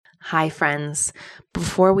Hi, friends.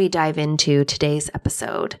 Before we dive into today's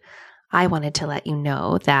episode, I wanted to let you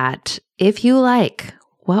know that if you like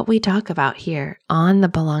what we talk about here on the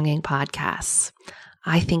Belonging Podcasts,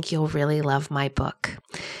 I think you'll really love my book.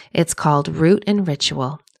 It's called Root and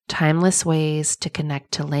Ritual: Timeless Ways to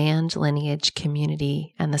Connect to Land, Lineage,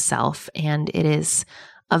 Community, and the Self. And it is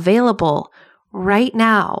available right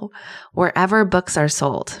now wherever books are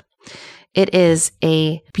sold. It is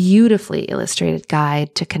a beautifully illustrated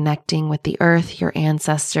guide to connecting with the earth, your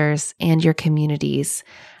ancestors, and your communities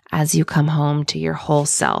as you come home to your whole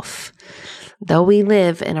self. Though we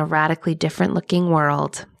live in a radically different looking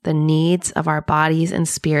world, the needs of our bodies and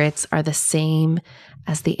spirits are the same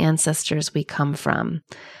as the ancestors we come from.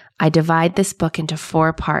 I divide this book into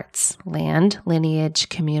 4 parts: land, lineage,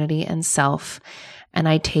 community, and self. And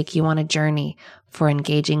I take you on a journey for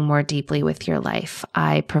engaging more deeply with your life.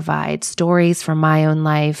 I provide stories from my own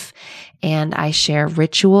life, and I share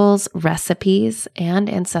rituals, recipes, and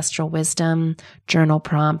ancestral wisdom, journal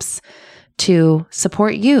prompts to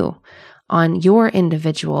support you on your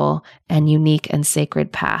individual and unique and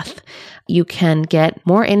sacred path. You can get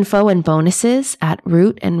more info and bonuses at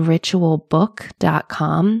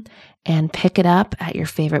rootandritualbook.com and pick it up at your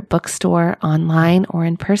favorite bookstore, online, or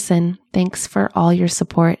in person. Thanks for all your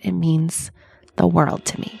support. It means the world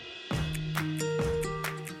to me.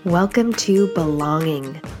 Welcome to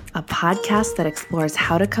Belonging, a podcast that explores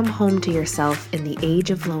how to come home to yourself in the age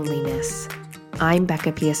of loneliness. I'm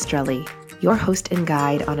Becca Piastrelli, your host and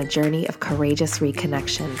guide on a journey of courageous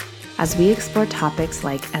reconnection, as we explore topics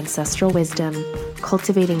like ancestral wisdom,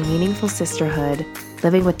 cultivating meaningful sisterhood,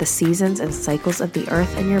 living with the seasons and cycles of the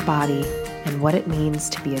earth and your body, and what it means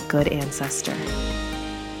to be a good ancestor.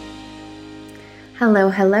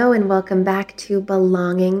 Hello, and welcome back to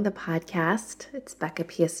Belonging, the podcast. It's Becca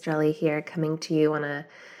Piastrelli here, coming to you on a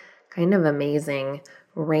kind of amazing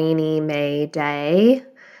rainy May day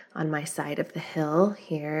on my side of the hill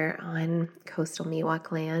here on coastal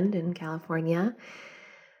Miwok land in California.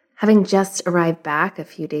 Having just arrived back a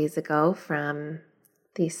few days ago from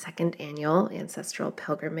the 2nd annual ancestral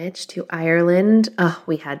pilgrimage to Ireland.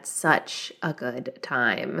 We had such a good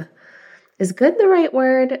time. Is good the right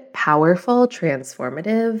word? Powerful,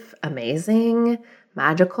 transformative, amazing,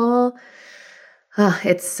 magical.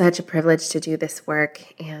 It's such a privilege to do this work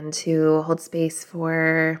and to hold space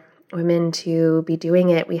for women to be doing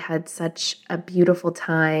it. We had such a beautiful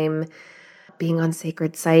time being on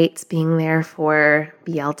sacred sites, being there for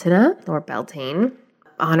Bealtaine or Beltane,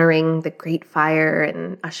 honoring the Great Fire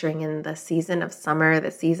and ushering in the season of summer, the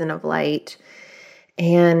season of light,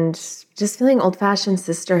 and just feeling old-fashioned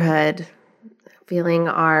sisterhood, feeling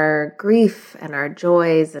our grief and our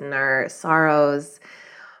joys and our sorrows,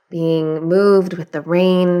 being moved with the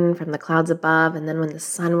rain from the clouds above, and then when the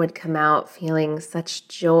sun would come out, feeling such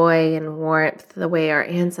joy and warmth, the way our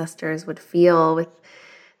ancestors would feel with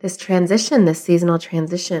this transition, this seasonal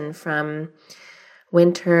transition from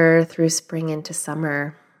winter through spring into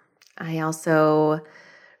summer. I also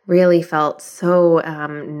really felt so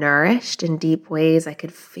nourished in deep ways. I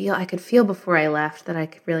could feel before I left that I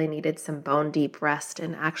really needed some bone deep rest,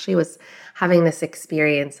 and actually was having this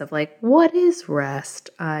experience of like, what is rest?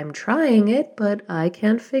 I'm trying it, but I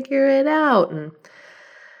can't figure it out. And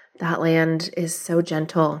that land is so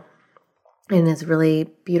gentle and is really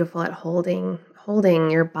beautiful at holding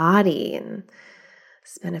your body. And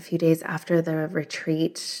spent a few days after the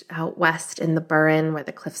retreat out west in the Burren where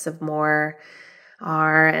the Cliffs of Moher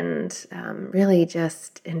are, and really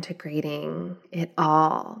just integrating it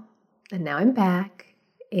all. And now I'm back.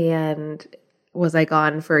 And was I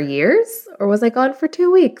gone for years or was I gone for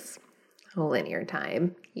 2 weeks? Oh, linear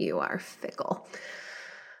time, you are fickle.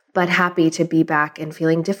 But happy to be back and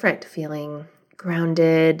feeling different, feeling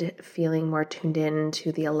grounded, feeling more tuned in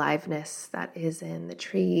to the aliveness that is in the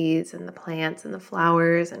trees and the plants and the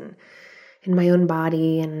flowers and in my own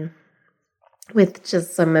body, and with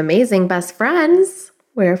just some amazing best friends.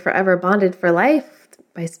 We're forever bonded for life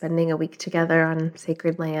by spending a week together on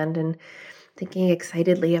sacred land, and thinking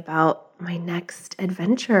excitedly about my next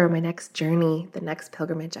adventure, my next journey, the next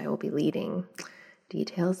pilgrimage I will be leading.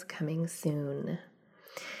 Details coming soon.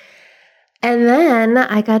 And then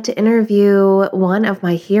I got to interview one of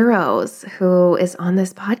my heroes who is on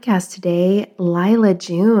this podcast today, Lila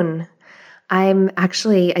June. I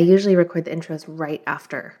usually record the intros right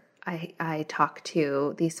after I talk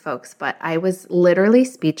to these folks, but I was literally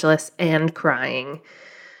speechless and crying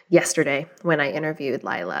yesterday when I interviewed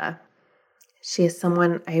Lila. She is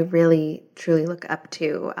someone I really, truly look up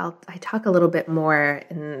to. I talk a little bit more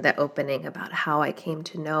in the opening about how I came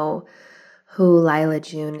to know who Lila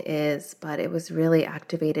June is, but it was really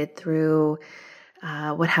activated through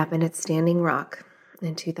what happened at Standing Rock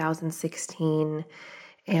in 2016,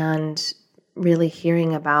 and really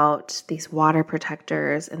hearing about these water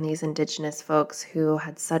protectors and these Indigenous folks who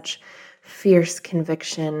had such fierce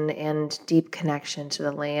conviction and deep connection to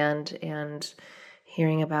the land, and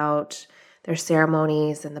hearing about their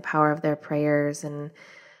ceremonies and the power of their prayers, and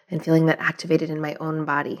feeling that activated in my own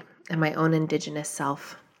body and my own Indigenous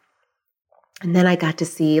self. And then I got to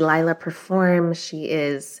see Lila perform. She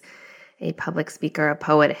is a public speaker, a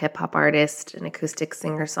poet, a hip-hop artist, an acoustic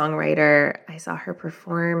singer-songwriter. I saw her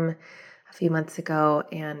perform a few months ago,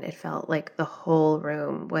 and it felt like the whole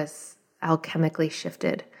room was alchemically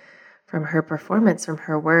shifted from her performance, from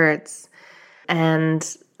her words. And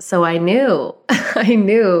so I knew, I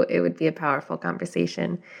knew it would be a powerful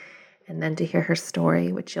conversation. And then to hear her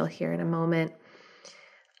story, which you'll hear in a moment,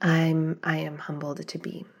 I am humbled to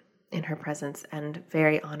be in her presence and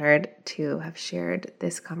very honored to have shared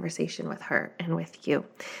this conversation with her and with you.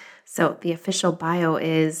 So the official bio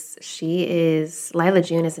is, Lila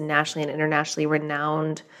June is a nationally and internationally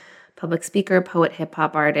renowned public speaker, poet,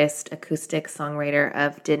 hip-hop artist, acoustic songwriter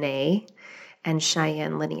of Dene and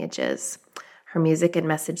Cheyenne lineages. Her music and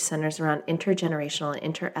message centers around intergenerational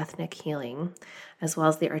and interethnic healing, as well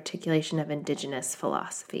as the articulation of Indigenous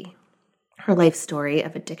philosophy. Her life story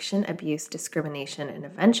of addiction, abuse, discrimination, and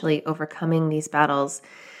eventually overcoming these battles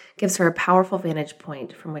gives her a powerful vantage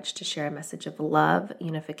point from which to share a message of love,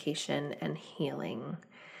 unification, and healing.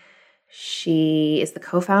 She is the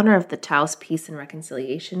co-founder of the Taos Peace and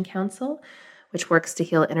Reconciliation Council, which works to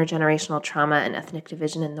heal intergenerational trauma and ethnic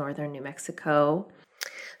division in northern New Mexico.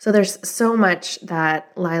 So there's so much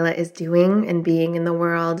that Lila is doing and being in the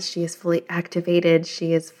world. She is fully activated.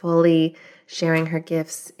 She is fully sharing her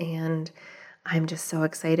gifts, and I'm just so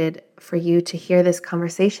excited for you to hear this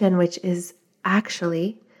conversation, which is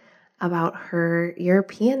actually about her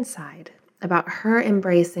European side, about her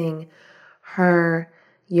embracing her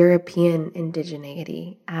European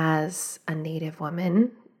indigeneity as a Native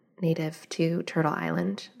woman, native to Turtle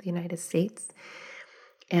Island, the United States,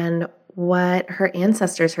 and what her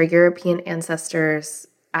ancestors, her European ancestors,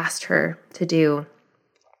 asked her to do,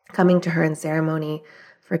 coming to her in ceremony,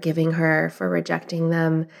 forgiving her for rejecting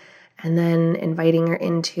them, and then inviting her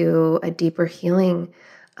into a deeper healing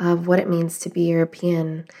of what it means to be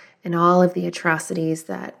European and all of the atrocities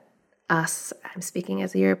that I'm speaking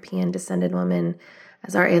as a European descended woman,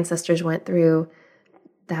 as our ancestors went through,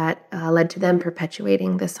 that led to them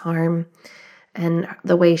perpetuating this harm, and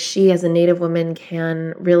the way she as a Native woman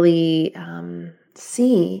can really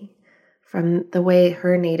see from the way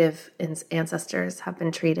her Native ancestors have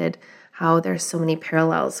been treated, how there's so many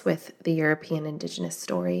parallels with the European Indigenous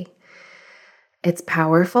story. It's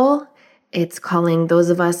powerful. It's calling those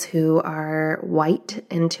of us who are white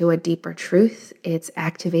into a deeper truth. It's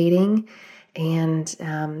activating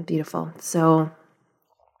and beautiful. So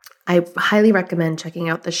I highly recommend checking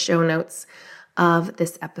out the show notes of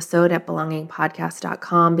this episode at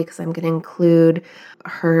belongingpodcast.com, because I'm going to include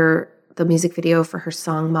the music video for her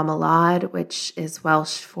song Mama Lad, which is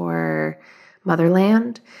Welsh for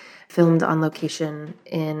motherland, filmed on location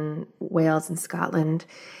in Wales and Scotland,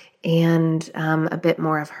 and a bit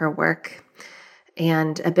more of her work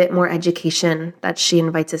and a bit more education that she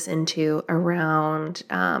invites us into around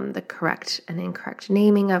the correct and incorrect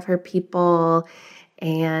naming of her people,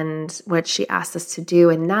 and what she asks us to do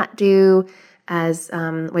and not do as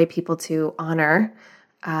way people to honor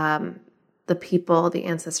the people, the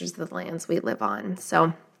ancestors of the lands we live on.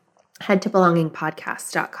 So head to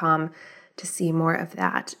belongingpodcast.com to see more of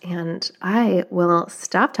that. And I will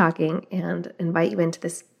stop talking and invite you into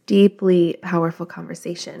this deeply powerful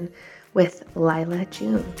conversation with Lila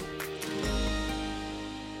June.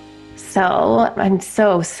 So I'm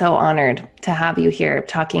so honored to have you here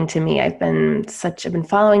talking to me. I've been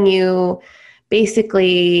following you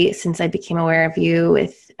basically since I became aware of you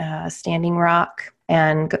with Standing Rock,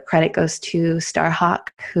 and credit goes to Starhawk,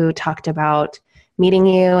 who talked about meeting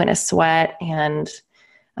you in a sweat, and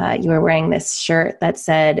you were wearing this shirt that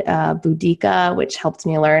said Boudica, which helped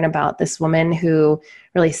me learn about this woman who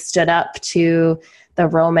really stood up to the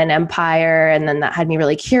Roman Empire, and then that had me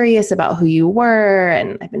really curious about who you were,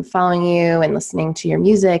 and I've been following you and listening to your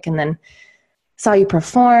music, and then saw you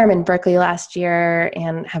perform in Berkeley last year,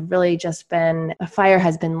 and have really just been, a fire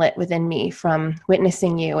has been lit within me from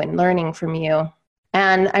witnessing you and learning from you.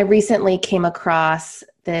 And I recently came across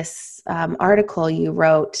this article you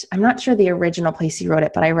wrote. I'm not sure the original place you wrote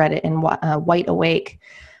it, but I read it in White Awake,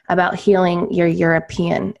 about healing your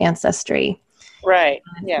European ancestry. Right.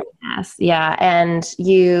 Yeah. Yes. Yeah. And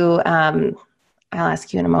you I'll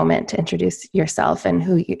ask you in a moment to introduce yourself and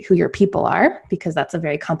who your people are, because that's a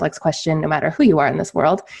very complex question no matter who you are in this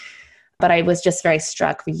world. But I was just very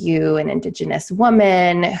struck with you, an Indigenous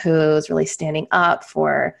woman who's really standing up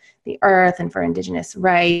for the earth and for Indigenous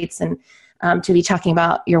rights, and to be talking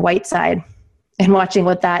about your white side and watching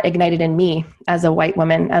what that ignited in me as a white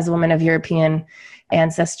woman, as a woman of European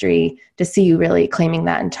ancestry, to see you really claiming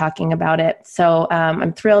that and talking about it. So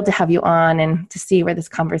I'm thrilled to have you on and to see where this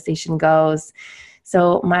conversation goes.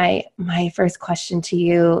 So my first question to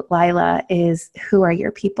you, Lila, is who are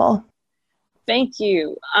your people? Thank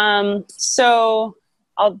you. So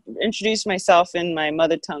I'll introduce myself in my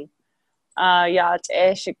mother tongue.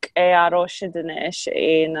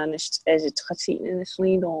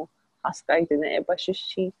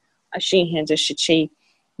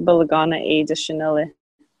 Balagana e de Chanel,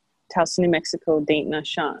 Tausini Mexico, Daint na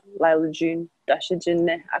Shan, Lila June, Dasha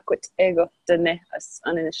Jinne, Aquit Ego, Dane, as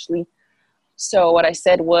uninitially. So what I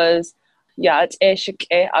said was, Yat Eshik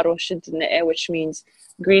e Aroshidne, which means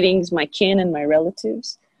greetings, my kin and my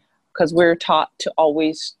relatives, because we're taught to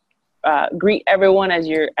always greet everyone as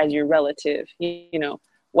your relative, you know,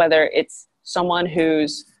 whether it's someone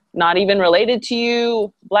who's not even related to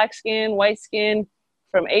you, black skin, white skin,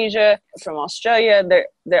 from Asia, from Australia,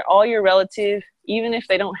 they're all your relative, even if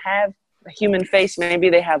they don't have a human face. Maybe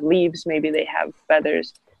they have leaves, maybe they have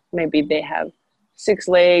feathers, maybe they have 6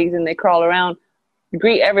 legs and they crawl around.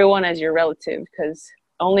 Greet everyone as your relative, because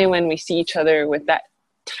only when we see each other with that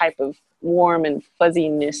type of warm and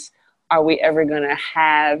fuzziness are we ever going to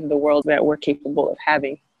have the world that we're capable of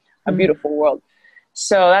having, a beautiful world.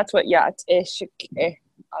 So that's what Yat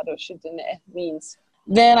means.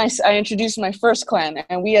 Then I introduced my first clan,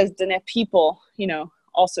 and we as Dene people, you know,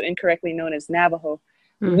 also incorrectly known as Navajo,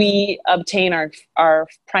 we obtain our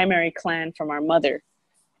primary clan from our mother,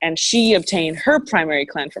 and she obtained her primary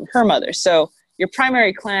clan from her mother. So your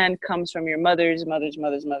primary clan comes from your mother,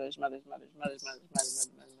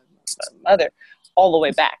 all the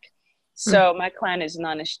way back. So my clan is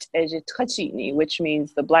Nanisht Ejitchachitni, which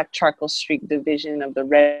means the Black Charcoal Streak Division of the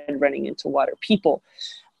Red Running into Water people,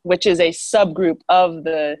 which is a subgroup of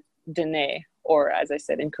the Dene, or as I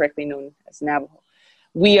said, incorrectly known as Navajo.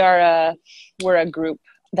 We're a group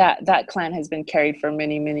that clan has been carried for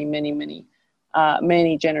many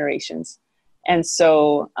generations. And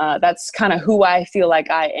so that's kind of who I feel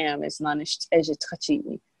like I am, is Nanisht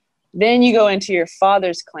Ejitchachitni. Then you go into your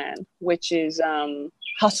father's clan, which is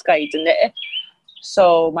Haskai Dene.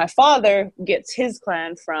 So my father gets his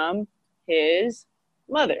clan from his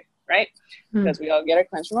mother, right? Because we all get our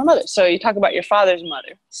clans from our mother. So you talk about your father's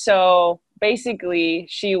mother. So basically,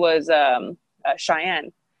 she was a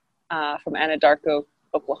Cheyenne from Anadarko,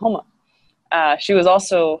 Oklahoma. She was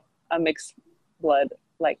also a mixed blood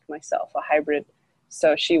like myself, a hybrid.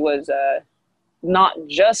 So she was not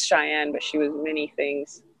just Cheyenne, but she was many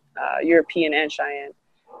things, European and Cheyenne,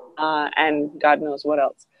 and God knows what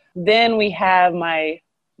else. Then we have my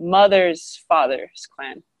mother's father's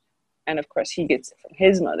clan. And of course, he gets it from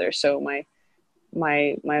his mother. So my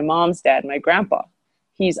mom's dad, my grandpa,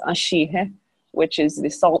 he's Ashihe, which is the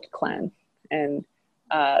Salt clan and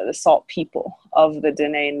the Salt people of the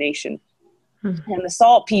Dene Nation. And the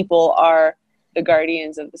Salt people are the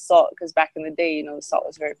guardians of the salt, because back in the day, you know, the salt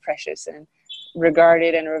was very precious and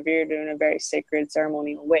regarded and revered in a very sacred,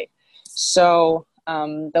 ceremonial way. So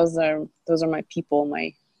those are my people,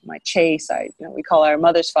 my Che side. You know, we call our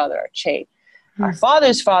mother's father our Che. Our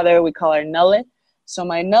father's father, we call our Nulle. So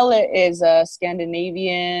my Nulle is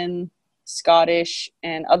Scandinavian, Scottish,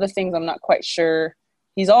 and other things I'm not quite sure.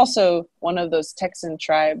 He's also one of those Texan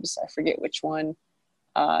tribes. I forget which one.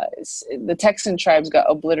 The Texan tribes got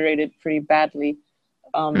obliterated pretty badly.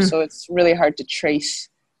 So it's really hard to trace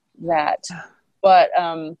that. But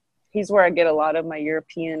he's where I get a lot of my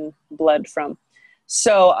European blood from.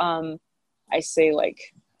 So I say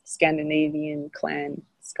like Scandinavian clan,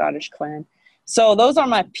 Scottish clan. So those are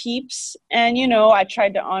my peeps. And, you know, I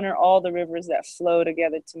tried to honor all the rivers that flow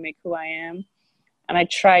together to make who I am. And I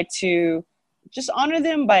try to just honor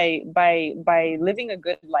them by living a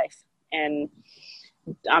good life. And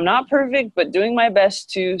I'm not perfect, but doing my best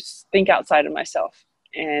to think outside of myself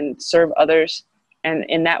and serve others. And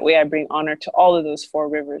in that way, I bring honor to all of those 4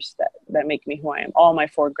 rivers that make me who I am, all my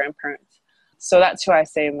 4 grandparents. So that's who I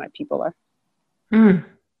say my people are.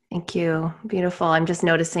 Thank you. Beautiful. I'm just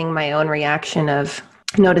noticing my own reaction of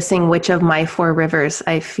noticing which of my 4 rivers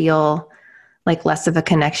I feel like less of a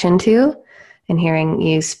connection to, and hearing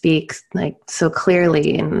you speak like so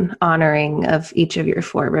clearly and honoring of each of your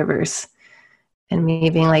 4 rivers, and me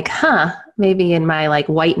being like, maybe in my like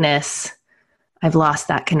whiteness, I've lost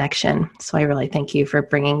that connection. So I really thank you for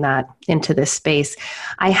bringing that into this space.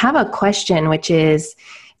 I have a question, which is,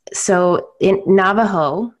 so in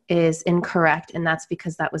Navajo is incorrect, and that's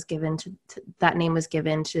because that was given to that name was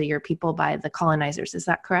given to your people by the colonizers. Is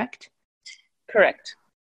that correct? Correct.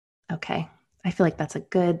 Okay. I feel like that's a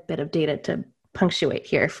good bit of data to punctuate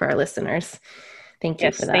here for our listeners. Thank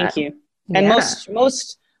you for that. Thank you. And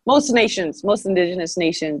most nations, most indigenous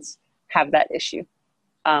nations have that issue.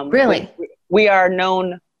 Really? We are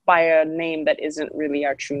known by a name that isn't really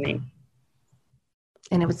our true name.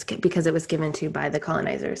 And it was because it was given to by the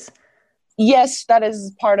colonizers. Yes, that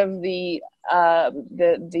is part of the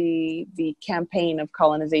campaign of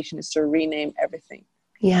colonization, is to rename everything.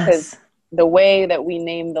 Yes. Because the way that we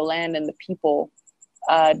name the land and the people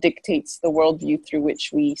dictates the worldview through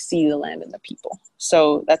which we see the land and the people.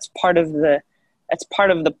 So that's part of the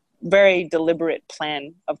very deliberate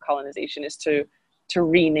plan of colonization, is to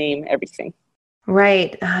rename everything.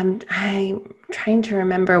 Right. I'm trying to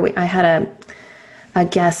remember. I had a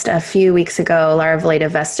guest a few weeks ago, Lara Valeda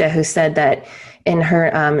Vesta, who said that in her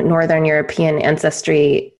Northern European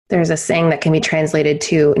ancestry, there's a saying that can be translated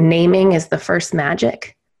to naming is the first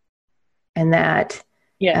magic. And that,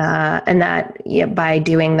 by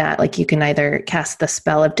doing that, like, you can either cast the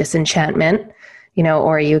spell of disenchantment,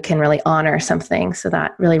 or you can really honor something. So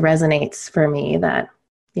that really resonates for me, that,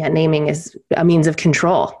 naming is a means of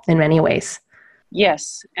control in many ways.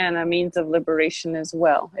 Yes, and a means of liberation as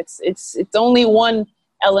well. It's only one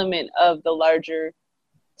element of the larger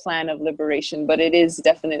plan of liberation, but it is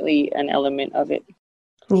definitely an element of it.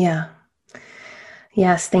 Yeah.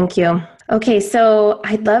 Yes, thank you. Okay, so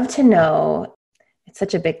I'd love to know, it's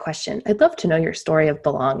such a big question. I'd love to know your story of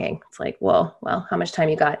belonging. It's like, well, how much time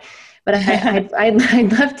you got? But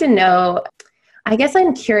I'd love to know, I guess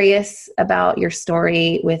I'm curious about your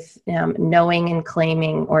story with knowing and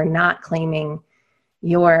claiming or not claiming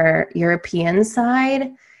your European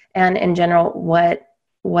side, and in general,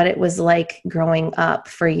 what it was like growing up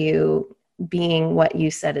for you, being what you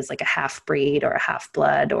said is like a half-breed or a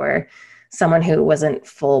half-blood or someone who wasn't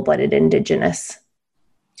full-blooded indigenous.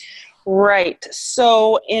 Right.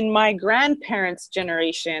 So in my grandparents'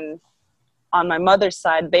 generation, on my mother's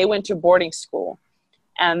side, they went to boarding school,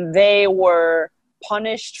 and they were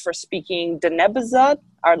punished for speaking Denebizat,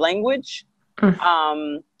 our language.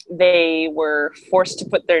 They were forced to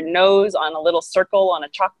put their nose on a little circle on a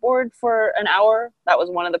chalkboard for an hour. That was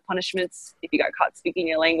one of the punishments if you got caught speaking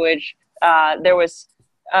your language. There was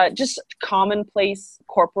just commonplace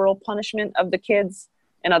corporal punishment of the kids.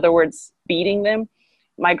 In other words, beating them.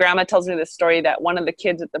 My grandma tells me this story that one of the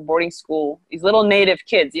kids at the boarding school, these little native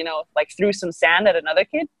kids, threw some sand at another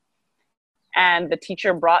kid. And the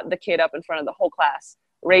teacher brought the kid up in front of the whole class,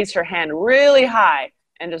 raised her hand really high,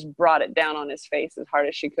 and just brought it down on his face as hard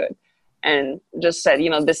as she could, and just said,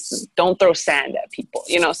 don't throw sand at people,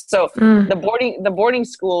 So the boarding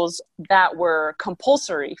schools that were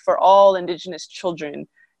compulsory for all indigenous children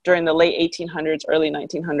during the late 1800s, early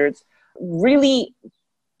 1900s, really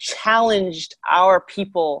challenged our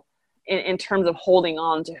people in terms of holding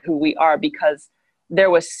on to who we are, because there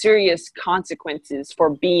was serious consequences for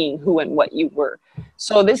being who and what you were.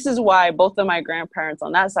 So this is why both of my grandparents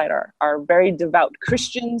on that side are very devout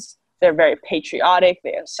Christians. They're very patriotic.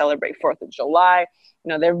 They celebrate 4th of July.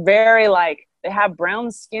 They're very they have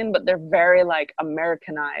brown skin, but they're very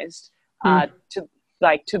Americanized to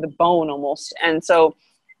the bone almost. And so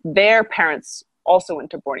their parents also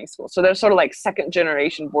went to boarding school. So they're sort of like second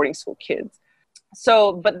generation boarding school kids.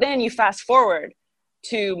 So, but then you fast forward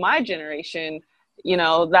to my generation,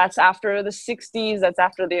 that's after the 60s, that's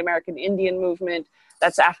after the American Indian movement,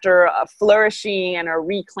 that's after a flourishing and a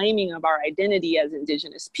reclaiming of our identity as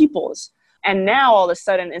indigenous peoples. And now all of a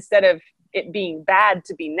sudden, instead of it being bad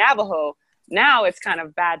to be Navajo, now it's kind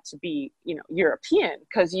of bad to be, European,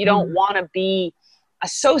 because you don't want to be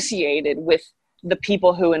associated with the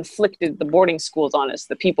people who inflicted the boarding schools on us,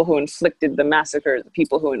 the people who inflicted the massacres, the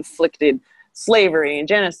people who inflicted slavery and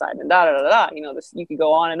genocide and you could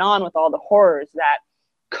go on and on with all the horrors that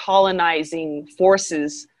colonizing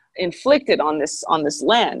forces inflicted on this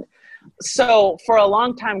land. So for a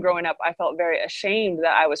long time growing up, I felt very ashamed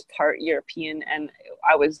that I was part European, and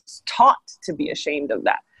I was taught to be ashamed of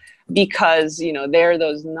that because, they're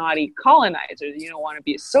those naughty colonizers. You don't want to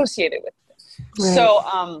be associated with them. Right.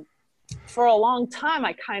 So for a long time,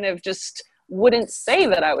 I kind of just wouldn't say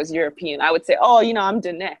that I was European. I would say, I'm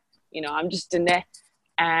Dene. I'm just Dene,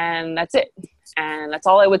 and that's it. And that's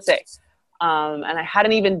all I would say. And I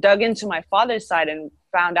hadn't even dug into my father's side and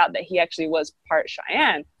found out that he actually was part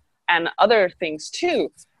Cheyenne and other things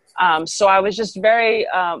too. So I was just very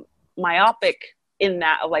myopic in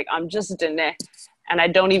that of like, I'm just Dene, and I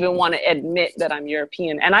don't even want to admit that I'm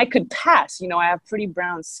European. And I could pass, you know, I have pretty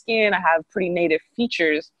brown skin, I have pretty native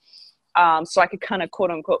features. So I could kind of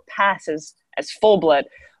quote unquote pass as full blood.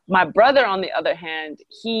 My brother, on the other hand,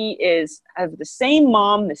 he has the same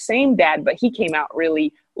mom, the same dad, but he came out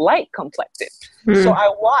really light complected. So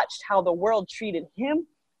I watched how the world treated him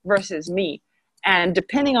versus me. And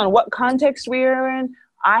depending on what context we were in,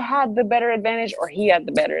 I had the better advantage or he had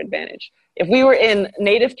the better advantage. If we were in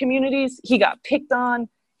native communities, he got picked on,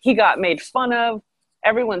 he got made fun of.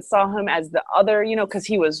 Everyone saw him as the other, you know, because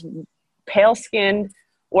he was pale skinned,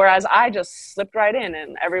 whereas I just slipped right in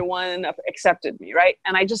and everyone accepted me, right?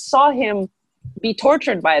 And I just saw him be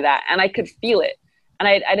tortured by that, and I could feel it. And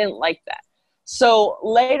I didn't like that. So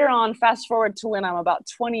later on, fast forward to when I'm about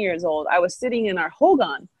 20 years old, I was sitting in our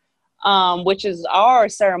Hogan, which is our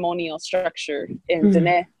ceremonial structure in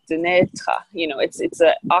Denetra. You know, it's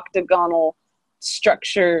an octagonal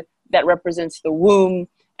structure that represents the womb,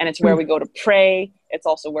 and it's where we go to pray. It's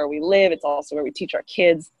also where we live. It's also where we teach our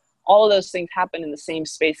kids. All of those things happen in the same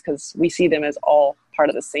space because we see them as all part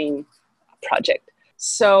of the same project.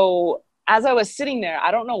 So as I was sitting there,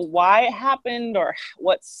 I don't know why it happened or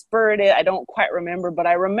what spurred it. I don't quite remember, but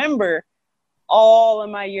I remember all of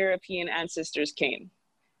my European ancestors came,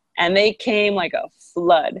 and they came like a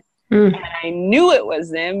flood. And I knew it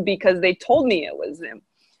was them because they told me it was them.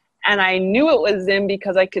 And I knew it was them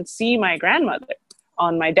because I could see my grandmother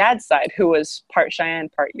on my dad's side, who was part Cheyenne,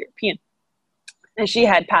 part European. And she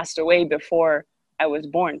had passed away before I was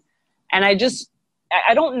born. And I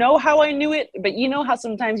don't know how I knew it, but you know how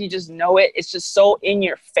sometimes you just know it. It's just so in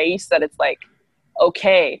your face that it's like,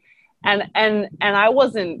 okay. And I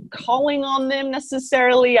wasn't calling on them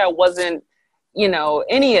necessarily. I wasn't, you know,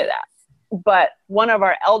 any of that. But one of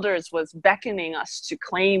our elders was beckoning us to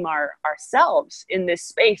claim ourselves in this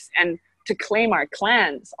space and to claim our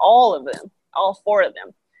clans, all of them, all 4 of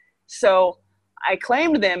them. So I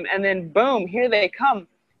claimed them, and then boom, here they come.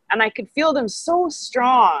 And I could feel them so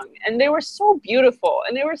strong, and they were so beautiful,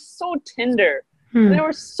 and they were so tender, and they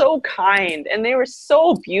were so kind, and they were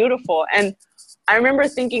so beautiful. And I remember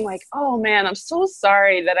thinking like, oh man, I'm so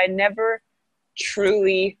sorry that I never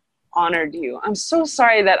truly honored you. I'm so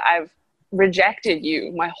sorry that I've rejected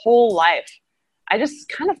you my whole life. I just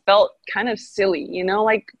kind of felt kind of silly, you know,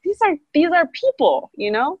 like these are people,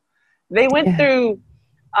 you know, they went through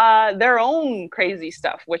their own crazy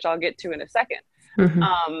stuff, which I'll get to in a second.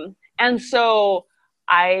 And so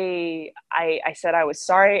I said I was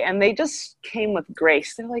sorry, and they just came with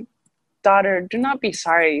grace. They're like, daughter, do not be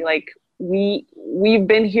sorry. Like we've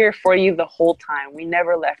been here for you the whole time. We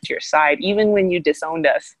never left your side. Even when you disowned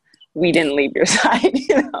us, we didn't leave your side,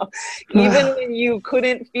 you know, even when you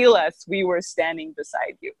couldn't feel us, we were standing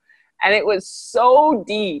beside you. And it was so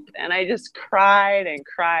deep. And I just cried and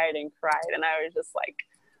cried and cried. And I was just like,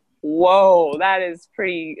 whoa, that's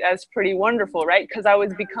pretty wonderful, right? Because I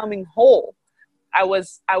was becoming whole. I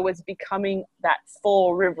was becoming that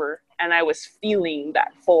full river, and I was feeling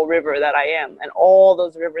that full river that I am, and all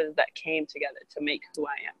those rivers that came together to make who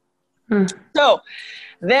I am. So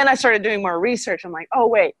then I started doing more research. I'm like, oh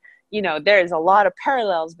wait, you know, there's a lot of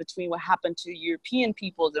parallels between what happened to European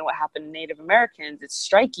peoples and what happened to Native Americans. It's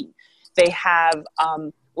striking. They have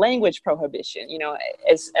language prohibition, you know,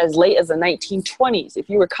 as late as the 1920s. If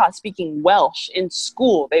you were caught speaking Welsh in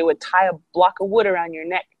school, they would tie a block of wood around your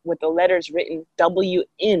neck with the letters written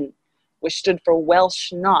WN, which stood for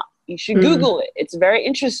Welsh not. You should Google it. It's very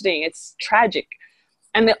interesting. It's tragic.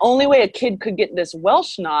 And the only way a kid could get this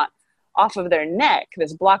Welsh knot off of their neck,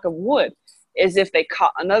 this block of wood, is if they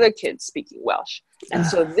caught another kid speaking Welsh. And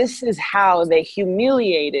so this is how they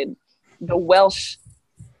humiliated the Welsh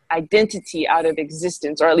identity out of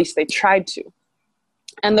existence, or at least they tried to.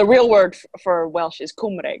 And the real word for Welsh is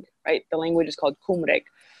Cymraeg, right? The language is called Cymraeg.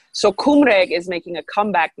 So Cymraeg is making a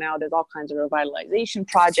comeback now. There's all kinds of revitalization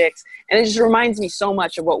projects. And it just reminds me so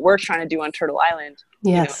much of what we're trying to do on Turtle Island,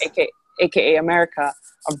 yes. You know, AKA America,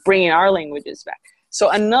 of bringing our languages back. So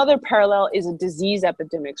another parallel is disease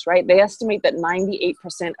epidemics, right? They estimate that 98%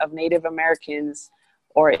 of Native Americans,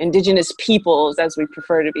 or indigenous peoples, as we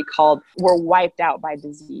prefer to be called, were wiped out by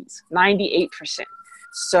disease. 98%.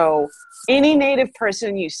 So any Native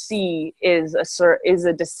person you see is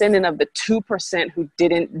a descendant of the 2% who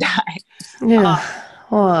didn't die. Yeah.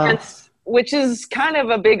 Wow. Which is kind of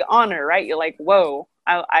a big honor, right? You're like, whoa,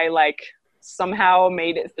 I like somehow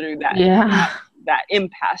made it through that, that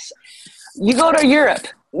impasse. You go to Europe,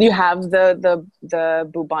 you have the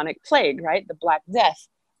bubonic plague, right? The Black Death.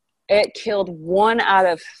 It killed 1 out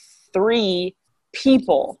of 3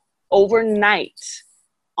 people overnight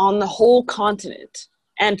on the whole continent.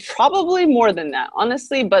 And probably more than that,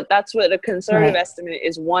 honestly, but that's what a conservative estimate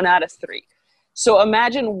is, 1 out of 3. So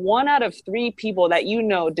imagine 1 out of 3 people that you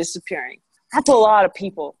know disappearing. That's a lot of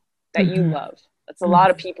people that you love. That's a lot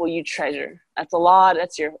of people you treasure. That's a lot.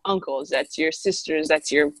 That's your uncles. That's your sisters.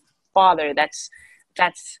 That's your father. That's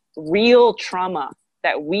real trauma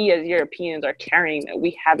that we as Europeans are carrying that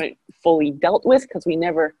we haven't fully dealt with because we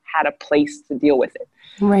never had a place to deal with it.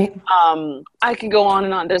 Right. I could go on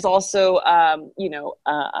and on. There's also,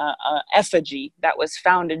 effigy that was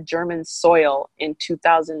found in German soil in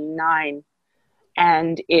 2009.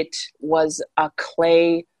 And it was a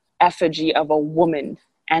clay effigy of a woman.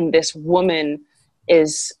 And this woman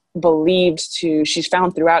is believed to, she's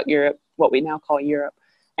found throughout Europe, what we now call Europe.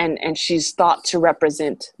 And she's thought to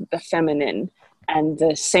represent the feminine and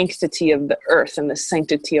the sanctity of the earth and the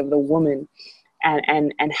sanctity of the woman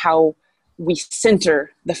and how we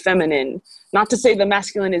center the feminine. Not to say the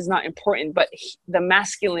masculine is not important, but the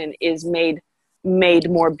masculine is made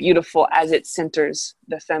more beautiful as it centers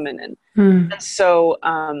the feminine. So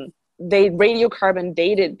they radiocarbon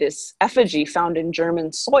dated this effigy found in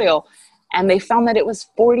German soil, and they found that it was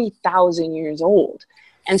 40,000 years old.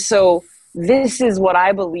 And so this is what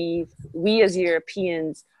I believe we as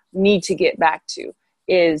Europeans need to get back to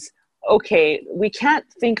is, okay, we can't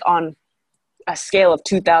think on a scale of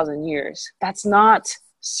 2,000 years. That's not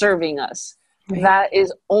serving us. Right. That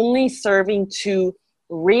is only serving to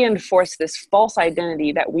reinforce this false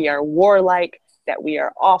identity that we are warlike, that we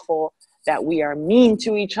are awful, that we are mean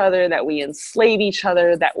to each other, that we enslave each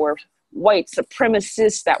other, that we're white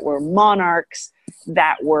supremacists, that we're monarchs,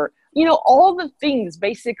 that we're, all the things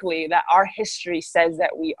basically that our history says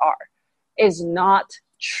that we are is not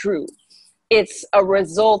true. It's a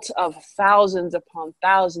result of thousands upon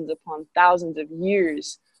thousands upon thousands of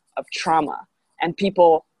years of trauma and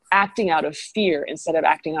people acting out of fear instead of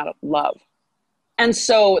acting out of love. And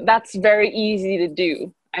so that's very easy to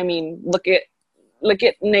do. I mean, look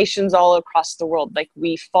at nations all across the world. Like,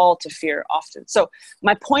 we fall to fear often. So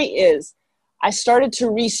my point is, I started to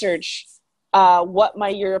research what my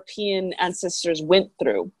European ancestors went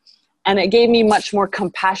through, and it gave me much more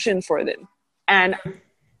compassion for them. And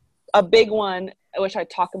a big one, which I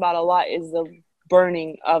talk about a lot, is the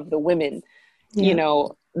burning of the women,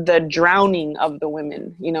 the drowning of the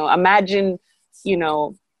women. Imagine,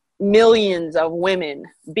 millions of women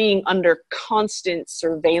being under constant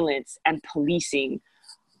surveillance and policing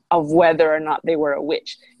of whether or not they were a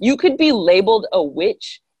witch. You could be labeled a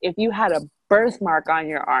witch if you had a birthmark on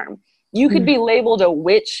your arm. You could be labeled a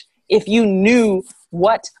witch if you knew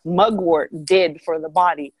what mugwort did for the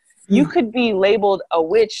body. You could be labeled a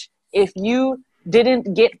witch if you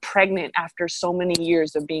didn't get pregnant after so many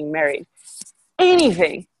years of being married.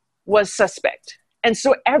 Anything was suspect. And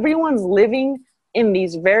so everyone's living in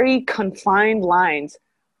these very confined lines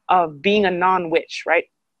of being a non-witch, right?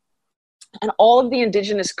 And all of the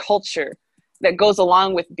indigenous culture that goes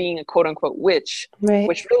along with being a quote unquote witch, right,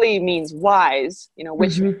 which really means wise,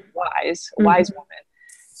 witch means wise, a wise woman,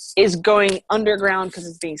 is going underground because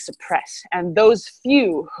it's being suppressed. And those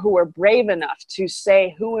few who were brave enough to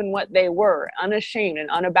say who and what they were, unashamed and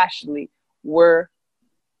unabashedly, were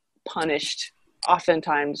punished,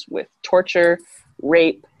 oftentimes with torture,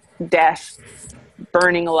 rape, death,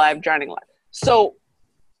 burning alive, drowning alive. So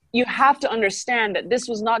you have to understand that this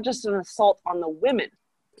was not just an assault on the women.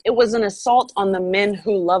 It was an assault on the men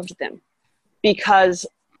who loved them, because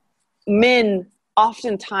men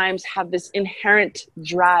oftentimes have this inherent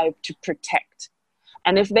drive to protect.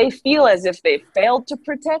 And if they feel as if they failed to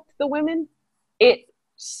protect the women, it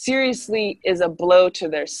seriously is a blow to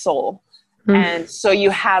their soul. And so you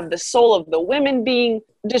have the soul of the women being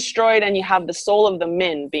destroyed, and you have the soul of the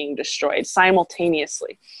men being destroyed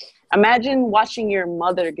simultaneously. Imagine watching your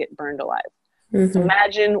mother get burned alive.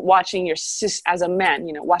 Imagine watching your as a man,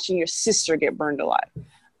 watching your sister get burned alive.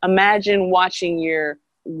 Imagine watching your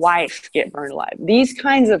wife get burned alive. These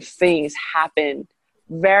kinds of things happen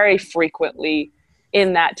very frequently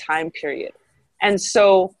in that time period. And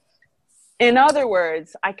so, in other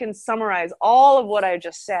words, I can summarize all of what I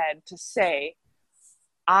just said to say,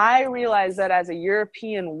 I realized that as a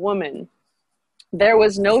European woman, there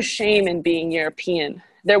was no shame in being European.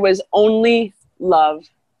 There was only love.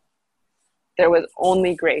 There was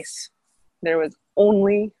only grace. There was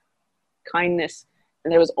only kindness.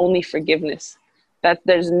 And there was only forgiveness. That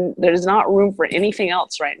there's not room for anything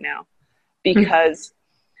else right now. Because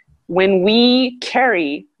when we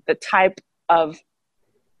carry the type of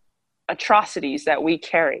atrocities that we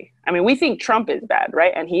carry, I mean, we think Trump is bad,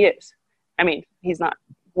 right? And he is. I mean, he's not.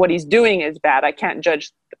 What he's doing is bad. I can't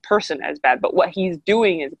judge the person as bad, but what he's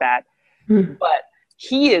doing is bad. But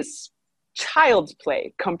he is child's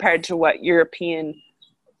play compared to what European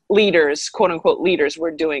leaders, quote unquote leaders,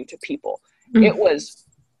 were doing to people. It was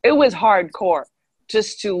hardcore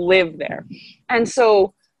just to live there. And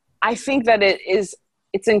so I think that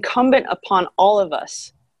it's incumbent upon all of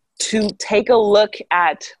us to take a look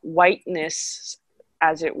at whiteness,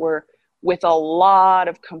 as it were, with a lot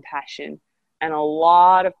of compassion and a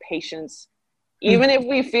lot of patience, even if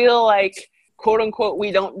we feel like, quote unquote,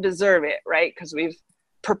 we don't deserve it, right? Because we've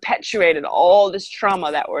perpetuated all this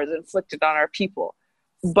trauma that was inflicted on our people.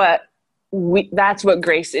 But that's what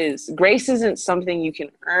grace is. Grace isn't something you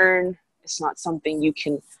can earn. It's not something you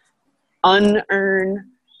can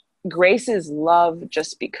unearn. Grace is love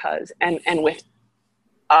just because. And with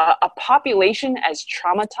a population as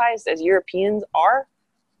traumatized as Europeans are,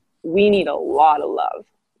 we need a lot of love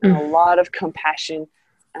and a lot of compassion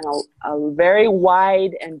and a very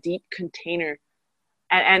wide and deep container.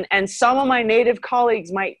 And some of my Native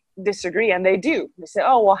colleagues might disagree, and they do. They say,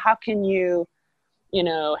 oh, well, how can you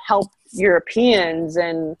help Europeans?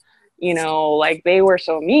 And, like, they were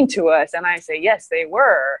so mean to us. And I say, yes, they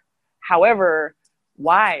were. However,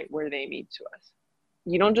 why were they mean to us?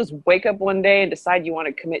 You don't just wake up one day and decide you want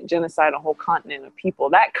to commit genocide on a whole continent of people.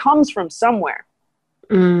 That comes from somewhere.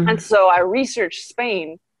 And so I researched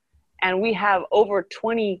Spain, and we have over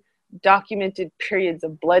 20 documented periods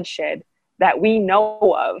of bloodshed that we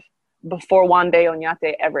know of before Juan de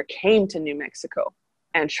Oñate ever came to New Mexico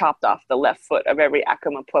and chopped off the left foot of every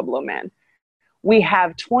Acoma Pueblo man. We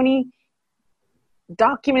have 20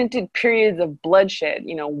 documented periods of bloodshed,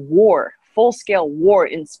 war, full-scale war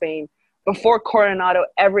in Spain before Coronado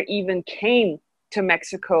ever even came to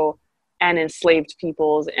Mexico and enslaved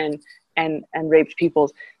peoples and raped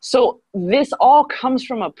peoples. So this all comes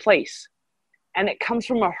from a place, and it comes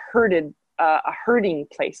from a hurting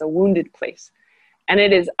place, a wounded place. And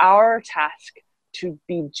it is our task to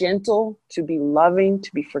be gentle, to be loving,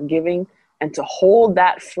 to be forgiving, and to hold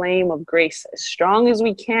that flame of grace as strong as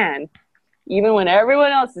we can, even when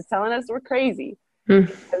everyone else is telling us we're crazy.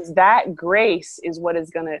 Because that grace is what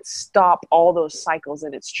is going to stop all those cycles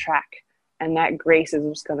in its track. And that grace is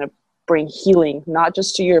what's going to bring healing, not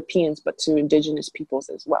just to Europeans, but to indigenous peoples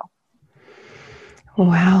as well.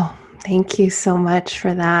 Wow. Thank you so much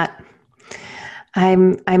for that.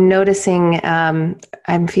 I'm noticing,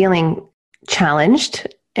 I'm feeling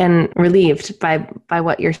challenged and relieved by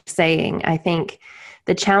what you're saying. I think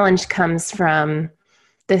the challenge comes from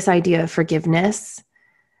this idea of forgiveness,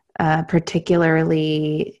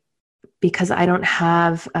 particularly because I don't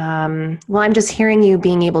have, I'm just hearing you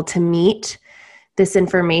being able to meet this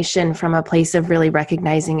information from a place of really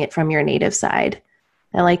recognizing it from your native side.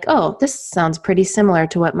 And like, oh, this sounds pretty similar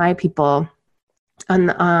to what my people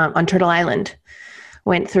on Turtle Island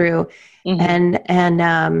went through. And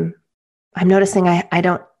I'm noticing I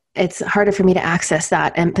don't, it's harder for me to access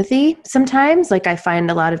that empathy sometimes. Like I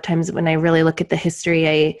find a lot of times when I really look at the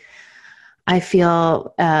history, I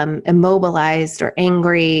feel immobilized or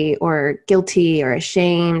angry or guilty or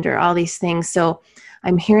ashamed or all these things. So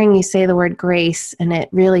I'm hearing you say the word grace, and it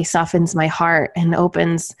really softens my heart and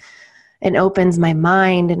opens my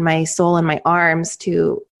mind and my soul and my arms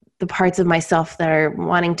to the parts of myself that are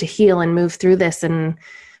wanting to heal and move through this and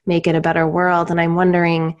make it a better world. And I'm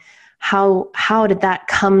wondering, how did that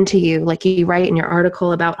come to you? Like you write in your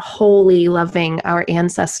article about wholly loving our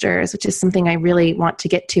ancestors, which is something I really want to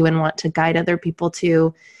get to and want to guide other people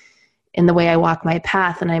to in the way I walk my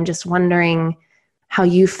path. And I'm just wondering how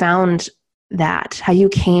you found that, how you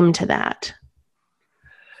came to that.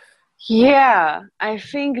 Yeah, I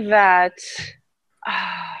think that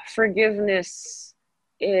forgiveness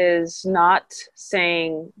is not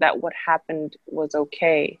saying that what happened was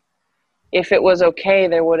okay. If it was okay,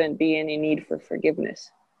 there wouldn't be any need for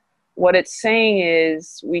forgiveness. What it's saying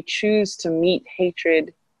is we choose to meet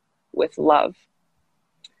hatred with love.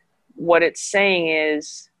 What it's saying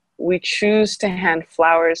is we choose to hand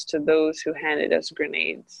flowers to those who handed us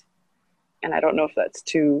grenades. And I don't know if that's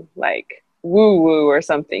too like woo-woo or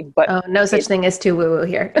something, but no such thing as too woo-woo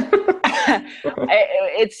here.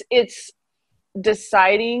 It's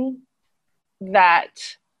deciding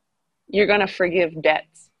that you're going to forgive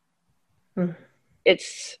debts.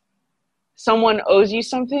 It's someone owes you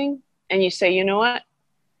something and you say, you know what?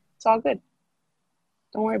 It's all good.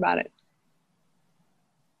 Don't worry about it.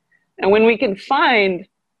 And when we can find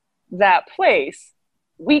that place,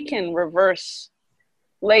 we can reverse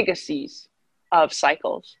legacies of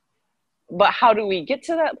cycles. But how do we get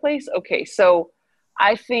to that place? Okay, so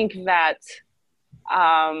I think that,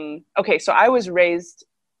 so I was raised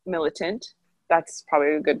militant. That's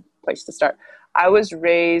probably a good place to start. I was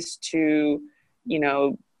raised to,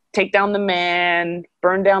 take down the man,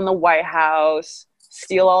 burn down the White House,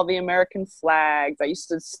 steal all the American flags. I used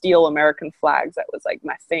to steal American flags. That was like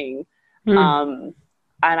my thing. And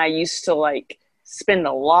I used to like spend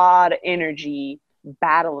a lot of energy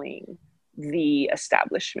battling the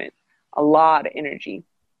establishment, a lot of energy.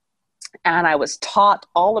 And I was taught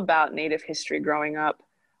all about Native history growing up.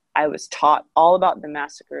 I was taught all about the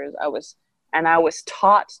massacres. I was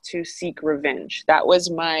taught to seek revenge. That was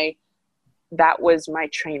my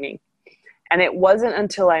training. And it wasn't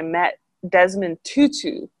until I met Desmond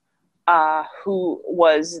Tutu, who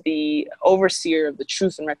was the overseer of the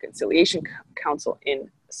Truth and Reconciliation Council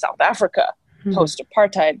in South Africa,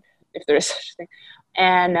 post-apartheid, if there is such a thing.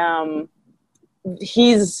 And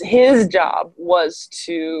his job was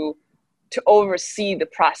to oversee the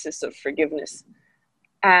process of forgiveness.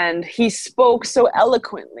 And he spoke so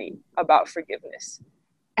eloquently about forgiveness.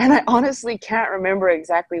 And I honestly can't remember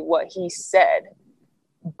exactly what he said,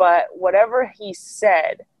 but whatever he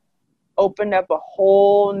said opened up a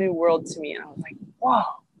whole new world to me. And I was like, whoa,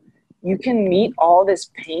 you can meet all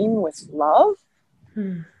this pain with love?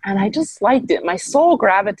 And I just liked it. My soul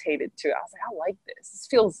gravitated to it. I was like, I like this.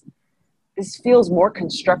 This feels more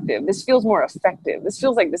constructive. This feels more effective. This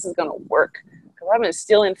feels like this is going to work. Because I've been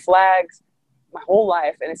stealing flags my whole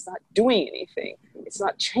life and it's not doing anything. It's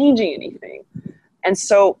not changing anything. And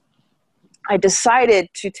so I decided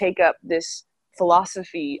to take up this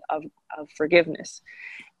philosophy of forgiveness.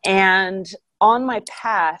 And on my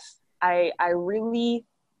path, I really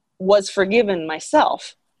was forgiven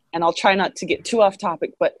myself. And I'll try not to get too off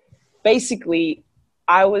topic, but basically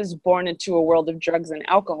I was born into a world of drugs and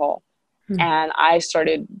alcohol. And I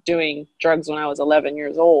started doing drugs when I was 11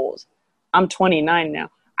 years old. I'm 29 now.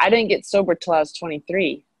 I didn't get sober till I was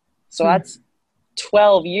 23. So that's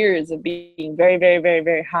 12 years of being very, very, very,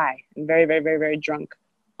 very high and very, very, very, very drunk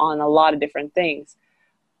on a lot of different things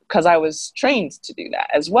because I was trained to do that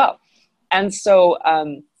as well. And so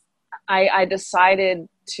I decided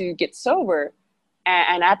to get sober.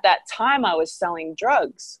 And at that time, I was selling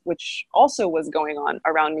drugs, which also was going on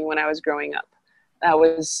around me when I was growing up.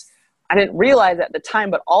 I didn't realize at the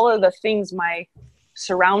time, but all of the things my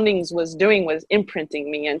surroundings was doing was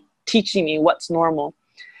imprinting me and teaching me what's normal.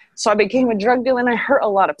 So I became a drug dealer and I hurt a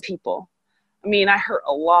lot of people. I hurt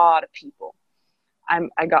a lot of people.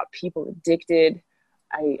 I got people addicted.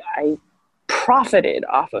 I profited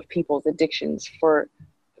off of people's addictions for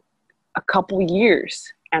a couple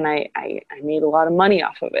years. And I made a lot of money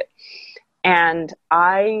off of it. And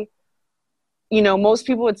most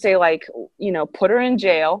people would say like, put her in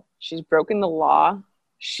jail. She's broken the law.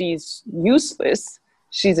 She's useless.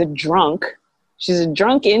 She's a drunk. She's a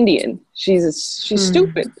drunk Indian. She's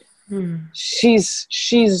stupid.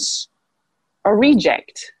 She's a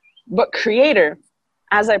reject. But Creator,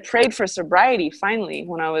 as I prayed for sobriety, finally,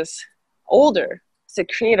 when I was older, I said,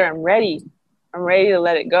 Creator, I'm ready. I'm ready to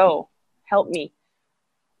let it go. Help me.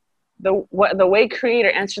 The way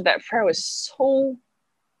Creator answered that prayer was so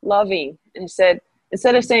loving. And he said,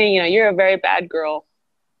 instead of saying, you're a very bad girl,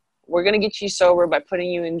 we're going to get you sober by putting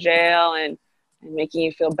you in jail and making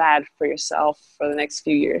you feel bad for yourself for the next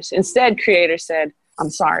few years. Instead, Creator said, I'm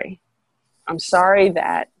sorry. I'm sorry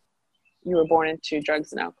that you were born into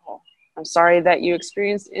drugs and alcohol. I'm sorry that you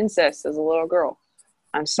experienced incest as a little girl.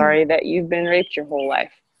 I'm sorry that you've been raped your whole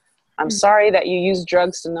life. I'm sorry that you used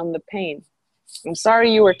drugs to numb the pain. I'm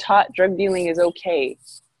sorry you were taught drug dealing is okay.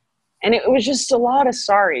 And it was just a lot of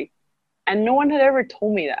sorry. And no one had ever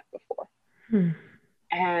told me that before.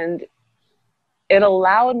 And it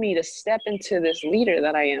allowed me to step into this leader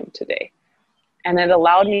that I am today. And it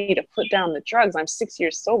allowed me to put down the drugs. I'm 6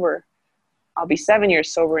 years sober. I'll be 7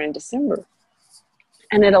 years sober in December.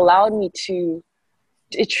 And it allowed me to,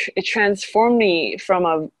 it transformed me from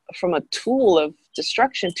a tool of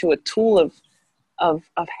destruction to a tool of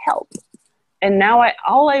help. And now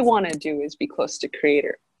all I want to do is be close to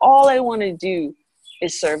Creator. All I want to do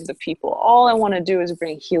is serve the people. All I want to do is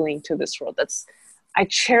bring healing to this world. I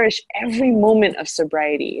cherish every moment of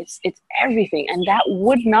sobriety. It's everything. And that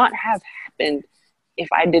would not have happened if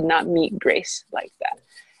I did not meet grace like that.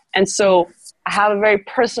 And so I have a very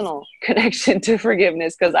personal connection to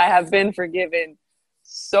forgiveness because I have been forgiven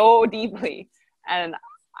so deeply. And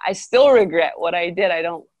I still regret what I did. I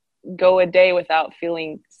don't go a day without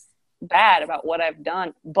feeling bad about what I've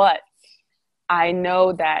done. But I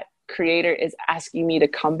know that Creator is asking me to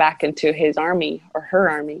come back into his army or her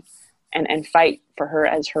army and fight for her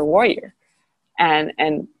as her warrior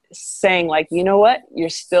and saying like, you know what, you're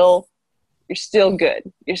still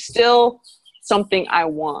good. You're still something I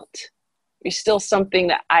want. You're still something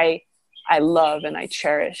that I love and I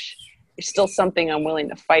cherish. You're still something I'm willing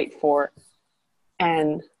to fight for.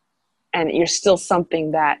 And and you're still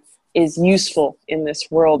something that is useful in this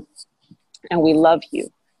world, and we love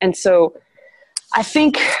you. And so I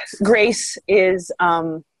think grace is,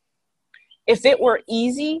 if it were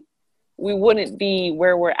easy, we wouldn't be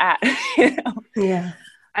where we're at. You know? Yeah.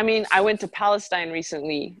 I mean, I went to Palestine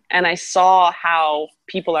recently and I saw how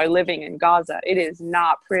people are living in Gaza. It is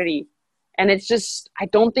not pretty. And it's just, I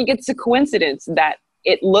don't think it's a coincidence that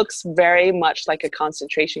it looks very much like a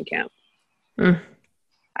concentration camp. Mm.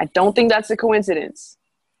 I don't think that's a coincidence.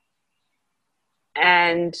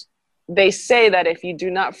 And they say that if you do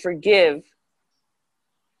not forgive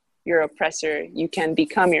your oppressor, you can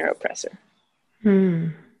become your oppressor.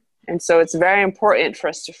 Mm. And so it's very important for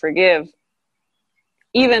us to forgive.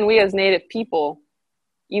 Even we as Native people,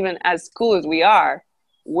 even as cool as we are,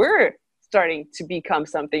 we're starting to become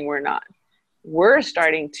something we're not. We're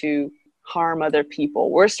starting to harm other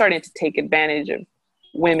people. We're starting to take advantage of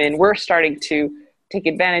women. We're starting to take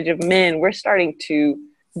advantage of men. We're starting to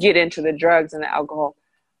get into the drugs and the alcohol.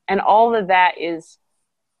 And all of that is,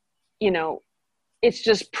 you know, it's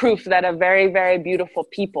just proof that a very, very beautiful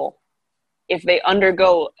people, if they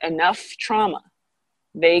undergo enough trauma,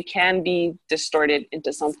 they can be distorted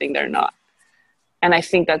into something they're not. And I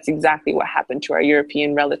think that's exactly what happened to our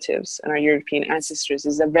European relatives and our European ancestors.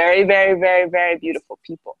 Is a very, very, very, very beautiful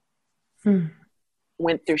people.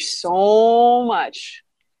 Went through so much,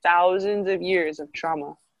 thousands of years of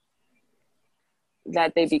trauma,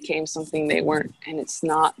 that they became something they weren't, and it's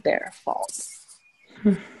not their fault.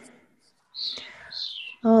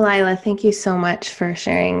 Oh, Lila, thank you so much for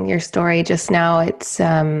sharing your story just now. It's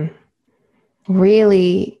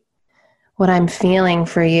really what I'm feeling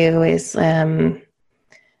for you is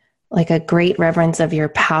like a great reverence of your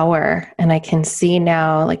power. And I can see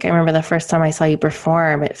now, like I remember the first time I saw you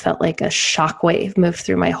perform, it felt like a shockwave moved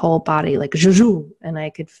through my whole body, like zhuzh, and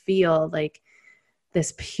I could feel like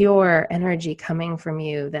this pure energy coming from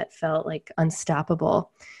you that felt like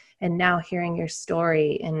unstoppable. And now hearing your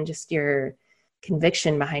story and just your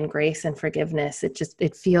conviction behind grace and forgiveness,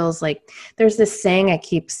 it feels like there's this saying I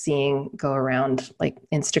keep seeing go around like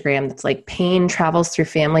Instagram that's like pain travels through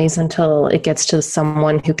families until it gets to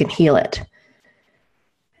someone who can heal it.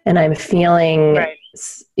 And I'm feeling, right.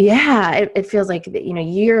 It feels like, you know,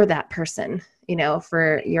 you're that person, you know,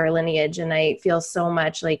 for your lineage. And I feel so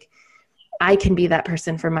much like I can be that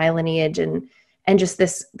person for my lineage, and just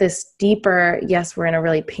this deeper, yes, we're in a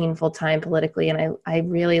really painful time politically. And I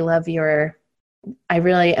really love I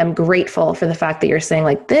really am grateful for the fact that you're saying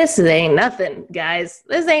like, this ain't nothing, guys,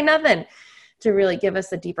 this ain't nothing, to really give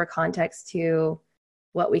us a deeper context to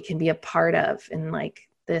what we can be a part of in like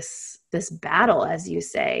this battle, as you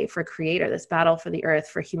say, for creator, this battle for the earth,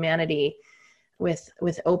 for humanity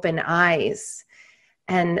with open eyes.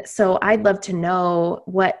 And so I'd love to know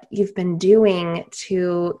what you've been doing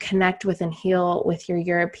to connect with and heal with your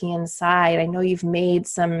European side. I know you've made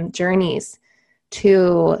some journeys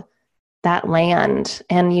to that land,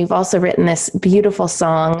 and you've also written this beautiful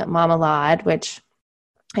song, Mama Lad, which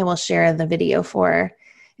I will share the video for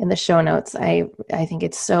in the show notes. I think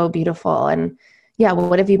it's so beautiful. And yeah,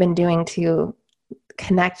 what have you been doing to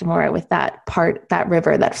connect more with that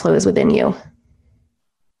river that flows within you?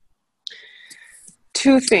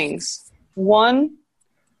 Two things. One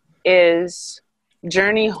is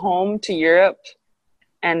journey home to Europe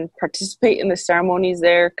and participate in the ceremonies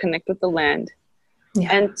there, connect with the land.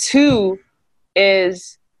 Yeah. And two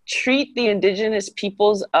is treat the indigenous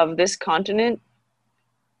peoples of this continent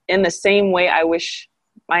in the same way I wish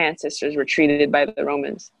my ancestors were treated by the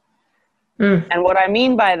Romans. And what I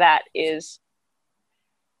mean by that is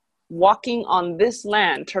walking on this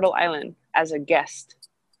land, Turtle Island, as a guest.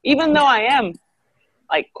 Even though I am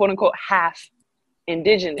like quote unquote half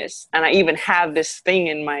indigenous, and I even have this thing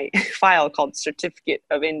in my file called Certificate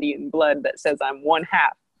of Indian Blood that says I'm one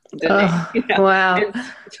half. You know? Wow.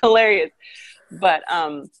 It's hilarious. But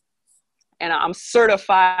and I'm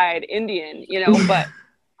certified Indian, you know, but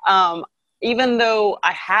even though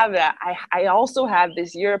I have that, I also have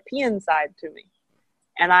this European side to me.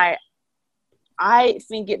 And I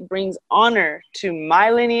think it brings honor to my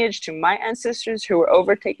lineage, to my ancestors who were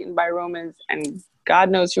overtaken by Romans, and God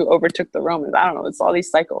knows who overtook the Romans. I don't know, it's all these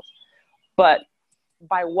cycles. But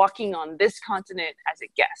by walking on this continent as a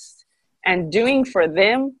guest and doing for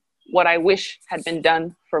them what I wish had been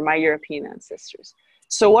done for my European ancestors.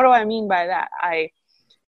 So what do I mean by that?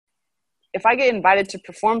 If I get invited to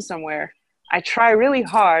perform somewhere, I try really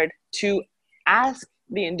hard to ask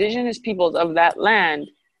the indigenous peoples of that land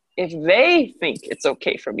if they think it's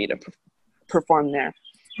okay for me to perform there.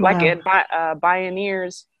 Wow. Like at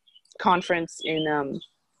Bioneers conference in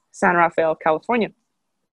San Rafael, California.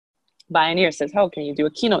 Bioneer says, oh, can you do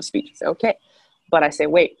a keynote speech? I say, okay. But I say,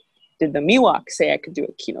 wait, did the Miwok say I could do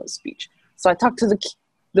a keynote speech? So I talk to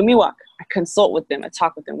the Miwok. I consult with them. I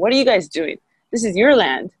talk with them. What are you guys doing? This is your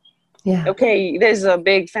land. Yeah. Okay, there's a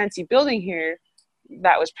big fancy building here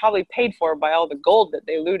that was probably paid for by all the gold that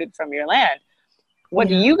they looted from your land. What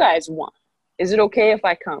do you guys want? Is it okay if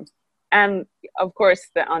I come? And of course,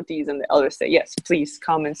 the aunties and the elders say, yes, please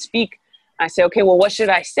come and speak. I say, okay, well, what should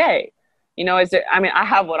I say? You know, I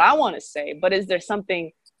have what I want to say, but is there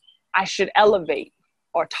something I should elevate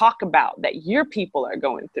or talk about that your people are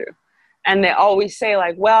going through? And they always say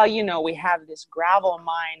like, well, you know, we have this gravel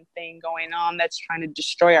mine thing going on that's trying to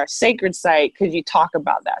destroy our sacred site. Could you talk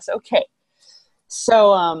about that? So, okay.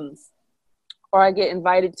 So, or I get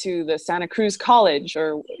invited to the Santa Cruz College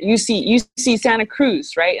or UC Santa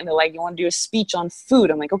Cruz, right? And they're like, you want to do a speech on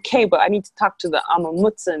food? I'm like, okay, but I need to talk to the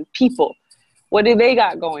Amamutsan people. What do they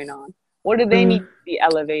got going on? What do they need to be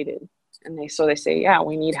elevated? And they say, yeah,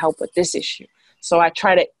 we need help with this issue. So I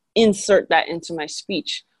try to insert that into my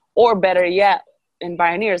speech. Or better yet, in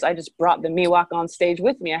Bioneers, I just brought the Miwok on stage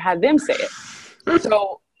with me. I had them say it.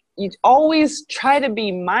 So you always try to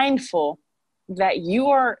be mindful that you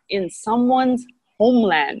are in someone's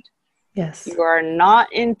homeland. Yes. You are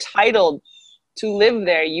not entitled to live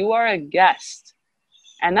there. You are a guest.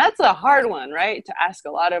 And that's a hard one, right? To ask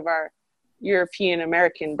a lot of our European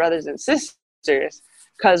American brothers and sisters,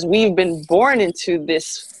 because we've been born into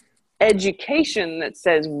this education that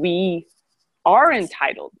says we are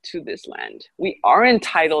entitled to this land. We are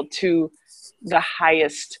entitled to the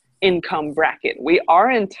highest income bracket. We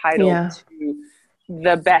are entitled to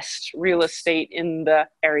the best real estate in the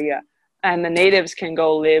area. And the natives can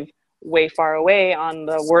go live way far away on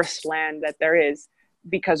the worst land that there is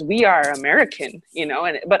because we are American, you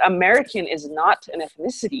know, but American is not an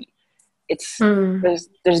ethnicity. It's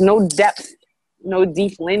there's no depth, no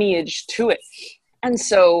deep lineage to it. And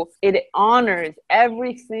so it honors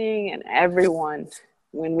everything and everyone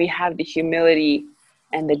when we have the humility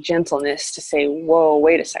and the gentleness to say, whoa,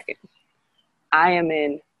 wait a second. I am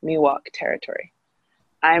in Miwok territory.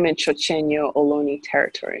 I am in Chochenyo Ohlone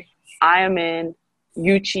territory. I am in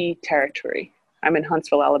Yuchi territory. I'm in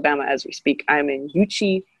Huntsville, Alabama as we speak. I'm in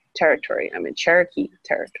Yuchi territory. I'm in Cherokee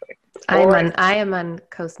territory. I am on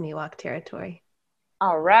Coast Miwok territory.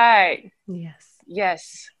 All right.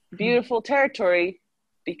 Yes. Beautiful territory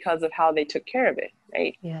because of how they took care of it,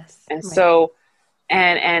 right? Yes. And so,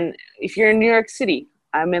 and if you're in New York City,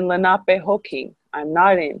 I'm in Lenapehoking. I'm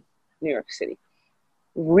not in New York City.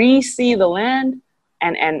 Re-see the land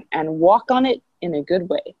and walk on it in a good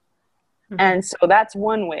way. And so that's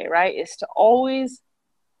one way, right? Is to always,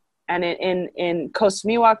 and in Coast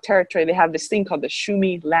Miwok territory, they have this thing called the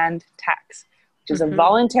Shumi land tax, which is a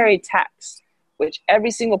voluntary tax, which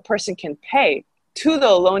every single person can pay to the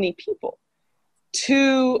Ohlone people,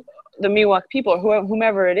 to the Miwok people, or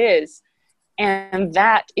whomever it is. And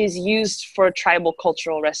that is used for tribal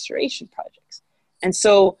cultural restoration projects. And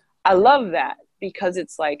so I love that because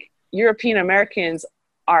it's like European Americans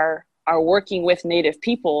are working with Native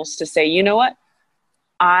peoples to say, you know what?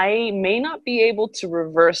 I may not be able to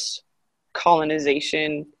reverse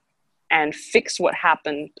colonization and fix what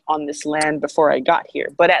happened on this land before I got here,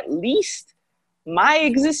 but at least my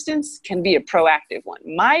existence can be a proactive one.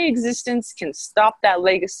 My existence can stop that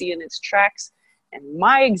legacy in its tracks, and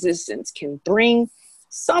my existence can bring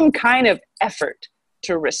some kind of effort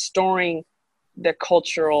to restoring the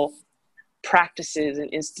cultural practices and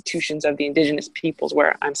institutions of the indigenous peoples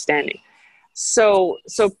where I'm standing. So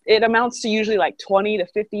it amounts to usually like $20 to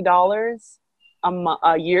 $50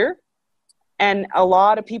 a year. And a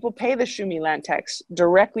lot of people pay the Shumi land tax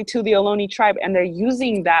directly to the Ohlone tribe, and they're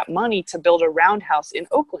using that money to build a roundhouse in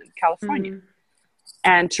Oakland, California,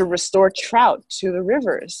 and to restore trout to the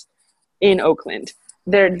rivers in Oakland.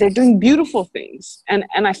 They're doing beautiful things, and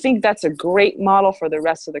I think that's a great model for the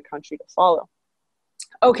rest of the country to follow.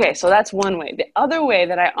 Okay, so that's one way. The other way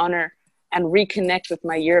that I honor and reconnect with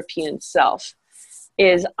my European self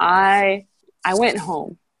is I went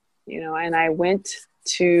home, you know, and I went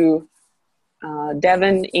to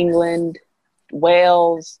Devon, England,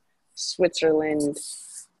 Wales, Switzerland,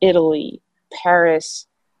 Italy, Paris.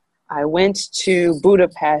 I went to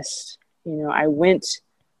Budapest. You know,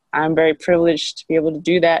 I'm very privileged to be able to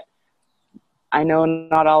do that. I know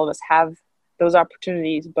not all of us have those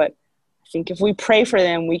opportunities, but I think if we pray for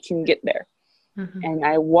them, we can get there. And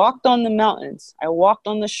I walked on the mountains. I walked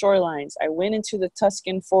on the shorelines. I went into the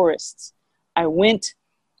Tuscan forests. I went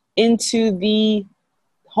into the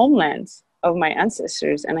homelands of my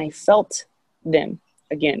ancestors, and I felt them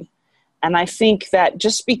again. And I think that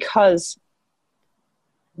just because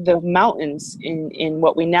the mountains in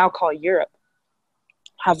what we now call Europe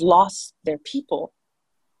have lost their people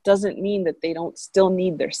doesn't mean that they don't still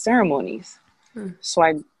need their ceremonies.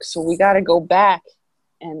 So we got to go back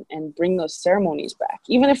and bring those ceremonies back,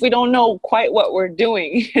 even if we don't know quite what we're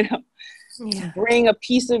doing. Bring a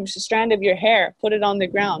strand of your hair, put it on the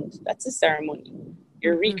ground. That's a ceremony.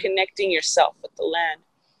 You're reconnecting yourself with the land.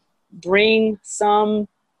 Bring some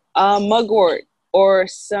mugwort or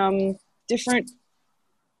some different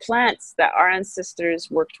plants that our ancestors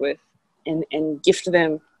worked with and gift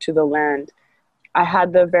them to the land. I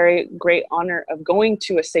had the very great honor of going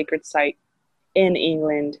to a sacred site in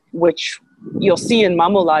England, which you'll see in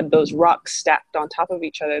Mamolad, those rocks stacked on top of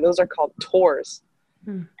each other. Those are called tors.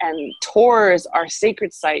 And tors are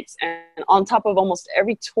sacred sites. And on top of almost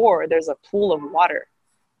every tor, there's a pool of water.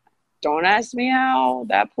 Don't ask me how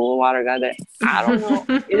that pool of water got there. I don't know.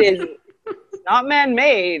 It's not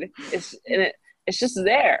man-made. It's just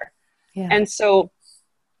there. Yeah. And so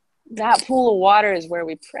that pool of water is where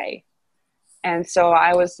we pray. And so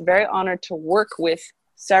I was very honored to work with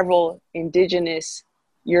several indigenous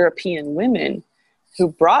European women who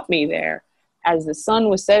brought me there as the sun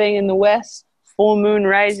was setting in the west, full moon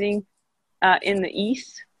rising in the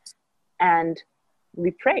east, and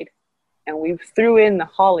we prayed. And we threw in the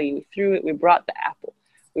holly, we brought the apple,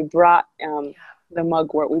 we brought the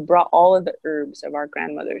mugwort, we brought all of the herbs of our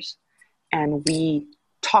grandmothers, and we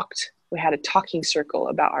talked. We had a talking circle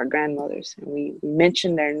about our grandmothers, and we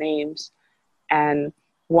mentioned their names. And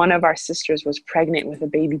one of our sisters was pregnant with a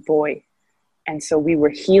baby boy. And so we were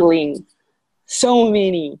healing so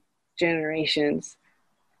many generations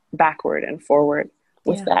backward and forward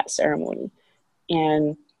with that ceremony.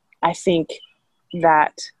 And I think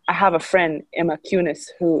that I have a friend, Emma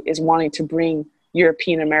Kunis, who is wanting to bring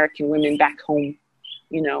European American women back home,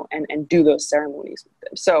 and do those ceremonies with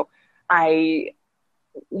them. So I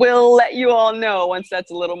will let you all know once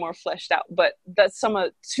that's a little more fleshed out. But that's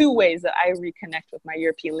two ways that I reconnect with my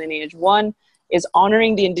European lineage. One is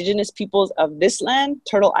honoring the indigenous peoples of this land,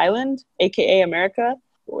 Turtle Island, aka America,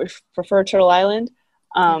 or if you prefer Turtle Island.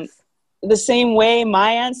 The same way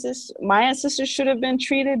my ancestors should have been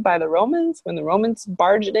treated by the Romans when the Romans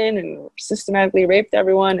barged in and systematically raped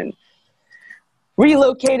everyone and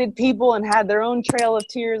relocated people and had their own trail of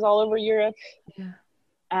tears all over Europe.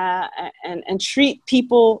 And treat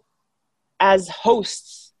people as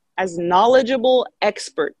hosts, as knowledgeable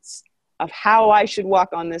experts of how I should walk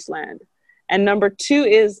on this land. And number two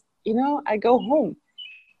is, I go home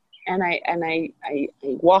and I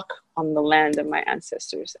walk on the land of my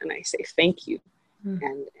ancestors and I say thank you.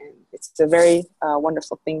 And it's a very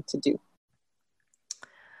wonderful thing to do.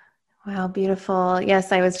 Wow, beautiful.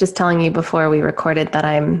 Yes, I was just telling you before we recorded that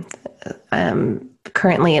I'm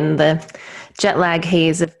currently in the jet lag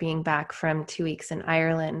haze of being back from 2 weeks in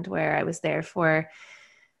Ireland, where I was there for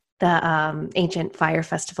the ancient fire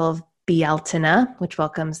festival of Bealtaine, which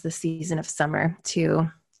welcomes the season of summer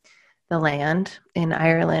to the land in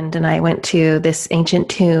Ireland. And I went to this ancient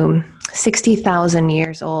tomb, 60,000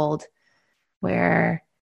 years old, where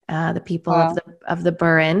the people of the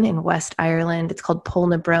Burren in West Ireland, it's called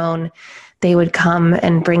Polnabrone, they would come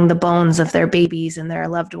and bring the bones of their babies and their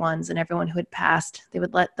loved ones and everyone who had passed. They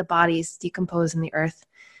would let the bodies decompose in the earth.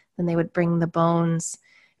 Then they would bring the bones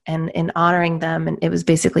and in honoring them. And it was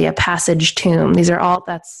basically a passage tomb. These are all,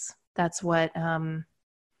 that's what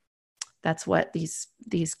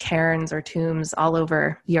these cairns or tombs all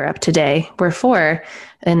over Europe today were for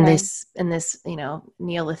in this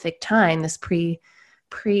Neolithic time, this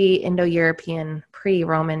pre-Indo-European,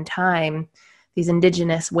 pre-Roman time, these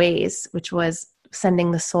indigenous ways, which was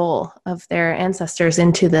sending the soul of their ancestors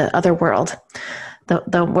into the other world,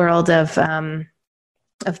 the world of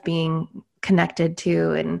being connected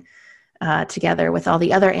to and together with all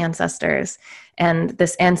the other ancestors. And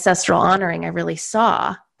this ancestral honoring I really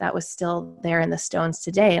saw that was still there in the stones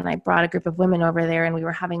today. And I brought a group of women over there and we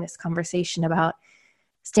were having this conversation about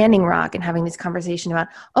Standing Rock and having this conversation about,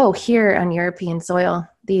 here on European soil,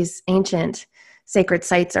 these ancient sacred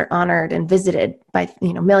sites are honored and visited by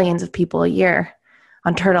millions of people a year.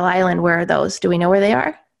 On Turtle Island, where are those? Do we know where they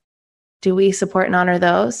are? Do we support and honor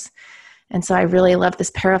those? And so I really love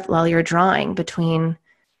this parallel you're drawing between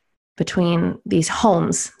these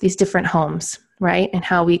homes, these different homes, right? And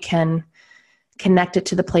how we can connect it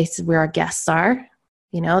to the places where our guests are,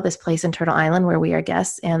 this place in Turtle Island where we are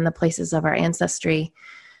guests, and the places of our ancestry.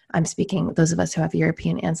 I'm speaking those of us who have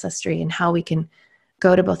European ancestry, and how we can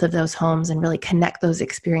go to both of those homes and really connect those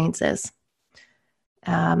experiences.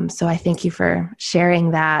 So I thank you for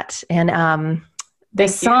sharing that. And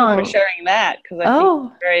this song, for sharing that, because I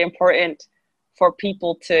think it's very important for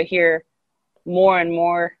people to hear more and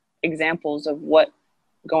more examples of what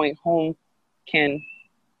going home can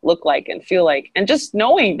look like and feel like. And just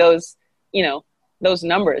knowing those, you know, those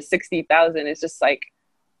numbers, 60,000, is just like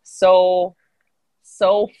so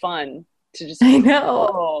fun to just, I know.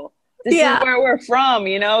 oh, this is where we're from,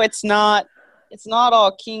 you know. It's not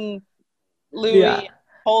all King Louis,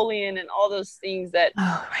 Napoleon, and all those things that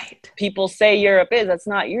people say Europe is. That's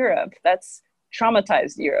not Europe. That's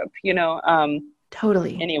traumatized Europe, you know.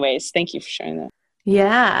 Totally. Anyways, thank you for sharing that.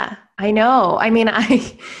 Yeah, I know. I mean,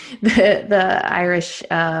 the Irish,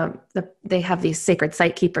 they have these sacred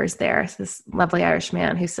site keepers there. This lovely Irish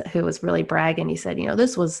man who was really bragging. He said, you know,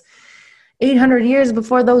 this was 800 years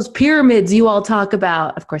before those pyramids you all talk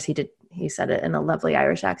about. Of course, he did. He said it in a lovely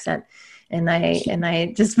Irish accent. And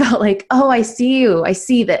I just felt like, oh, I see you. I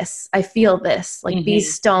see this. I feel this. Like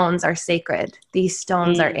these stones are sacred. These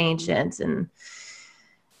stones are ancient. And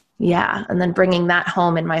yeah. And then bringing that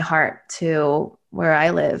home in my heart to where I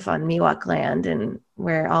live on Miwok land and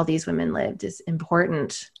where all these women lived is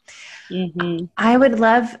important. I would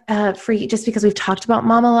love for you, just because we've talked about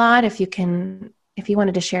mom a lot, if you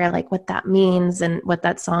wanted to share like what that means and what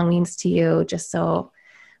that song means to you, just so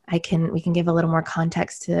we can give a little more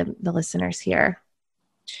context to the listeners here.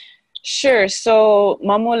 Sure. So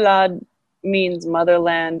Mamulad means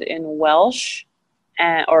motherland in Welsh,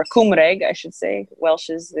 or Cymraeg, I should say. Welsh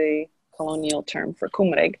is the colonial term for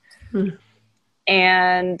Cymraeg.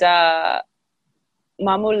 And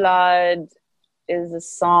Mamulad is a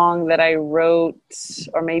song that I wrote,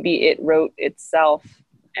 or maybe it wrote itself,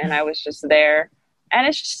 and I was just there. And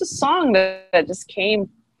it's just a song that just came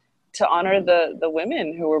to honor the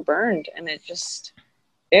women who were burned. And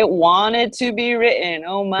it wanted to be written.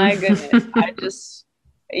 Oh my goodness. I just,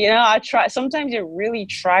 you know, I try, sometimes you really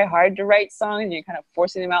try hard to write songs and you're kind of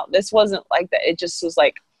forcing them out. This wasn't like that. It just was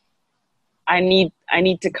like, I need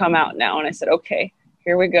to come out now. And I said, okay,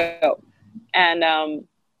 here we go. And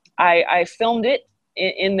I filmed it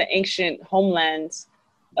in the ancient homelands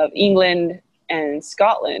of England and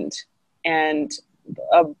Scotland. And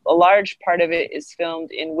a large part of it is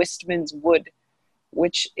filmed in Wistman's Wood,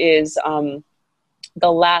 which is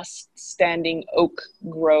the last standing oak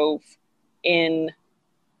grove in,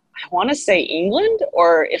 I want to say England,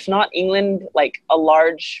 or if not England, like a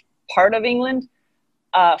large part of England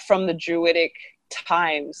from the Druidic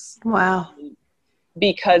times. Wow.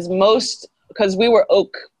 Because we were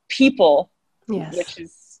oak people, yes, which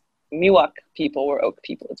is Miwok people were oak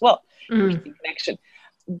people as well. Connection.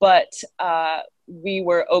 But we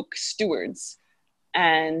were oak stewards.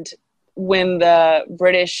 And when the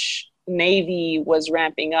British Navy was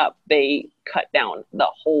ramping up, they cut down the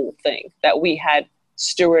whole thing that we had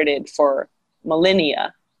stewarded for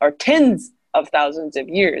millennia or tens of thousands of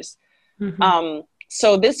years.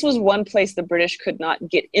 So this was one place the British could not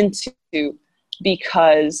get into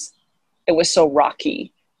because it was so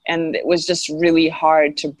rocky, and it was just really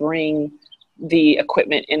hard to bring the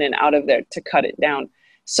equipment in and out of there to cut it down.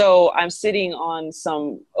 So I'm sitting on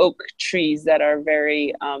some oak trees that are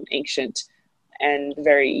very ancient and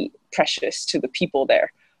very precious to the people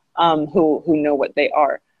there, who know what they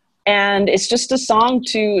are. And it's just a song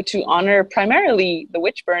to honor primarily the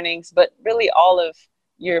witch burnings, but really all of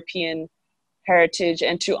European heritage,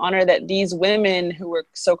 and to honor that these women who were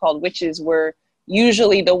so-called witches were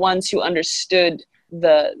usually the ones who understood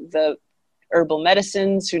the herbal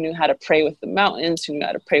medicines, who knew how to pray with the mountains, who knew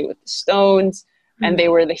how to pray with the stones, and they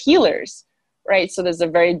were the healers, right? So there's a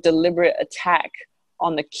very deliberate attack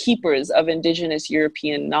on the keepers of indigenous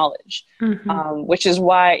European knowledge, which is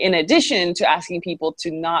why, in addition to asking people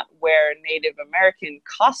to not wear Native American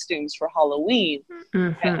costumes for Halloween,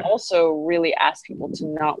 I also really ask people to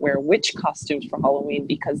not wear witch costumes for Halloween,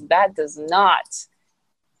 because that does not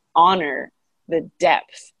honor the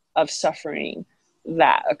depth of suffering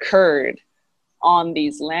that occurred on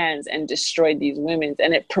these lands and destroyed these women.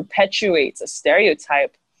 And it perpetuates a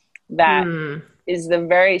stereotype that is the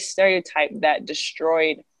very stereotype that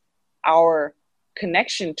destroyed our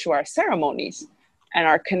connection to our ceremonies and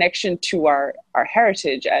our connection to our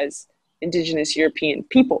heritage as indigenous European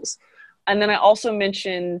peoples. And then I also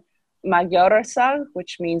mentioned Magyarország,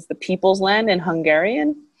 which means the people's land in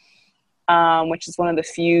Hungarian, which is one of the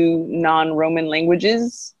few non-Roman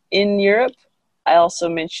languages in Europe. I also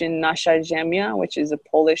mentioned Nasza Ziemia, which is a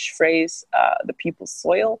Polish phrase, the people's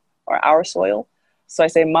soil or our soil. So I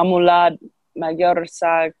say Mamulad,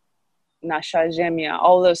 Magyarország, Nasza Ziemia,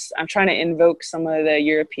 all those. I'm trying to invoke some of the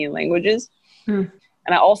European languages. And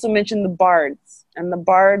I also mentioned the bards. And the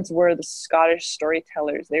bards were the Scottish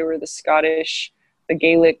storytellers. They were the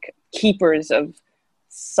Gaelic keepers of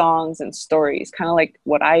songs and stories, kind of like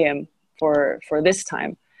what I am for this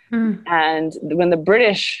time. Mm. And when the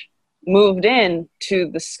British moved in to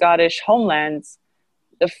the Scottish homelands,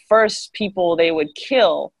 the first people they would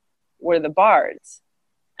kill were the bards,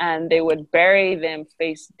 and they would bury them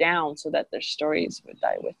face down so that their stories would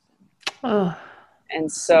die with them. Oh.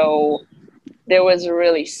 And so there was a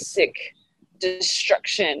really sick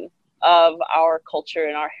destruction of our culture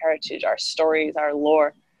and our heritage, our stories, our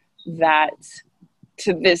lore, that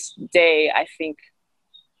to this day, I think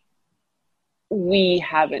we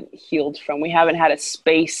haven't healed from. We haven't had a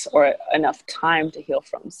space or enough time to heal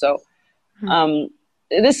from. So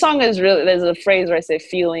this song is really, there's a phrase where I say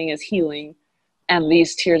feeling is healing, and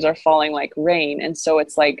these tears are falling like rain. And so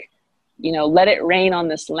it's like, you know, let it rain on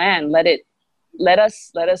this land. Let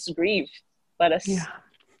us grieve. Let us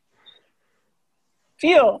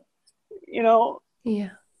feel, you know,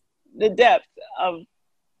 the depth of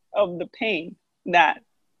the pain that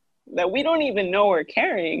we don't even know we're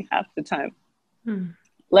carrying half the time.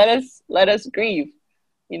 Let us grieve.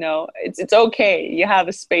 You know, it's okay. You have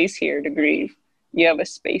a space here to grieve. You have a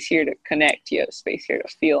space here to connect. You have a space here to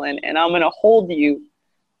feel. And I'm going to hold you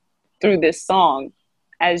through this song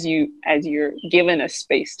as you're given a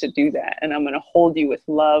space to do that. And I'm going to hold you with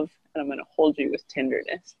love, and I'm going to hold you with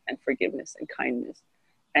tenderness and forgiveness and kindness.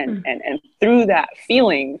 And through that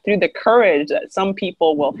feeling, through the courage that some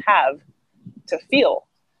people will have to feel,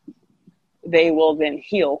 they will then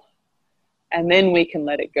heal. And then we can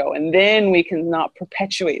let it go. And then we can not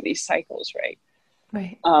perpetuate these cycles, right?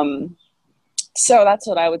 Right. So that's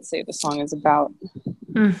what I would say the song is about.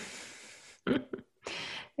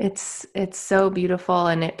 It's so beautiful,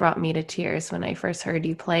 and it brought me to tears when I first heard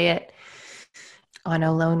you play it on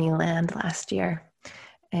Ohlone land last year.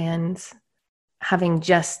 And having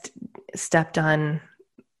just stepped on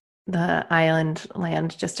the island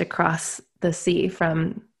land just across the sea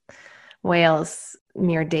from Wales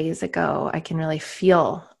mere days ago, I can really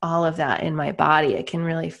feel all of that in my body. I can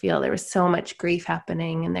really feel there was so much grief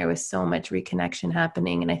happening, and there was so much reconnection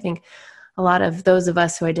happening. And I think a lot of those of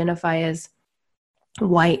us who identify as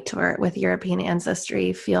white or with European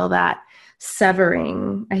ancestry feel that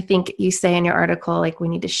severing. I think you say in your article, like, we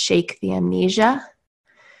need to shake the amnesia.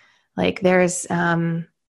 Like there's a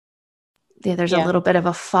little bit of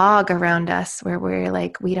a fog around us where we're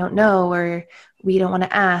like, we don't know, or we don't want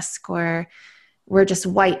to ask, or we're just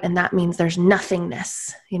white, and that means there's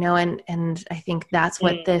nothingness, you know, and I think that's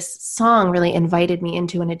what this song really invited me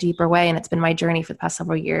into in a deeper way. And it's been my journey for the past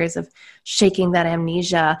several years of shaking that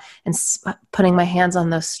amnesia and putting my hands on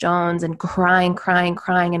those stones and crying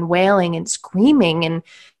and wailing and screaming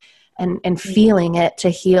and feeling it to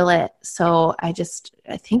heal it. So I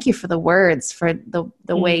thank you for the words, for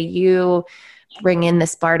the way you bring in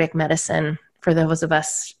this bardic medicine for those of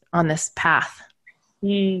us on this path.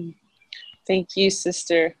 Thank you,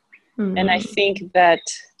 sister. And I think that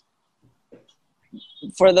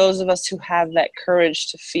for those of us who have that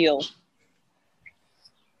courage to feel,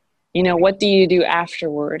 you know, what do you do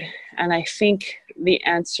afterward? And I think the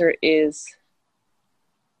answer is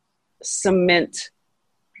cement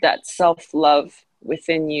that self-love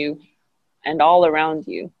within you and all around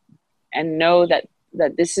you, and know that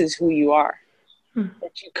this is who you are,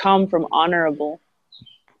 that you come from honorable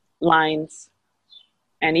lines.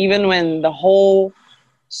 And even when the whole,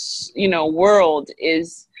 you know, world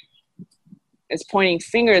is pointing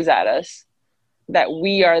fingers at us, that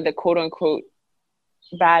we are the quote unquote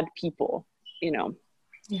bad people, you know,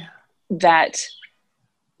 that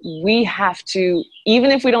we have to,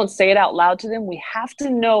 even if we don't say it out loud to them, we have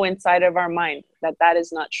to know inside of our mind that that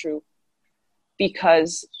is not true,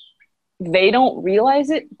 because they don't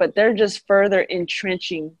realize it, but they're just further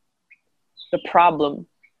entrenching the problem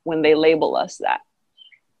when they label us that.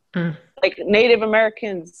 Like Native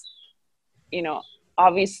Americans, you know,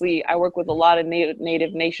 obviously I work with a lot of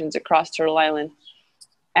Native nations across Turtle Island,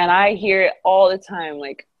 and I hear it all the time,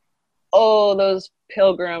 like, oh, those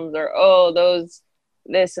pilgrims, or oh, those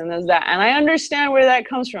this and those that. And I understand where that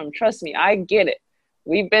comes from. Trust me, I get it.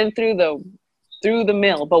 We've been through the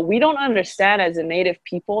mill, but we don't understand as a Native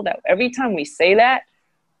people that every time we say that,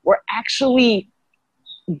 we're actually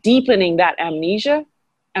deepening that amnesia,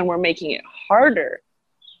 and we're making it harder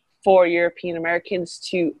for European Americans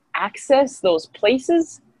to access those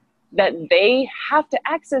places that they have to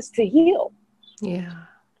access to heal. Yeah.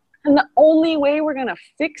 And the only way we're going to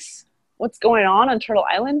fix what's going on Turtle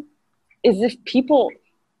Island is if people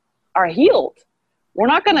are healed. We're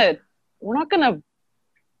not going to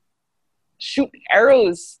shoot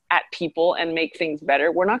arrows at people and make things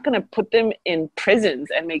better. We're not going to put them in prisons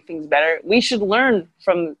and make things better. We should learn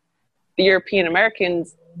from the European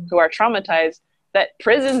Americans who are traumatized that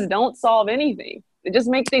prisons don't solve anything. They just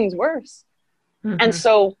make things worse. And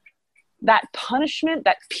so that punishment,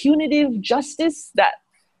 that punitive justice that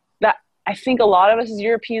I think a lot of us as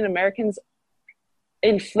European Americans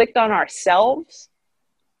inflict on ourselves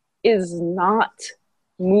is not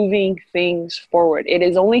moving things forward. It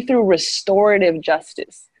is only through restorative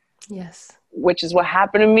justice. Yes. Which is what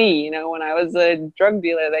happened to me. When I was a drug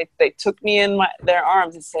dealer, they took me in their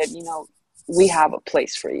arms and said, we have a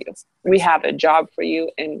place for you. We have a job for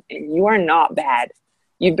you, and you are not bad.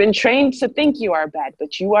 You've been trained to think you are bad,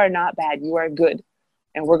 but you are not bad. You are good.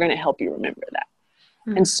 And we're going to help you remember that.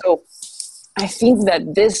 And so I think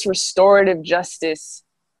that this restorative justice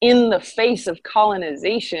in the face of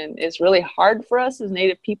colonization is really hard for us as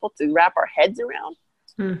Native people to wrap our heads around.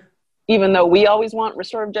 Even though we always want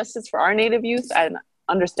restorative justice for our Native youth, and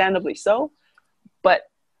understandably so. But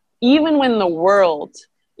even when the world,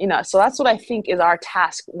 so that's what I think is our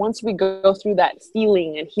task. Once we go through that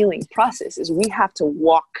feeling and healing process, is we have to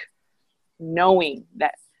walk knowing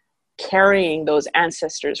that, carrying those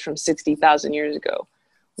ancestors from 60,000 years ago.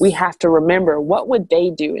 We have to remember, what would they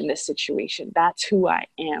do in this situation? That's who I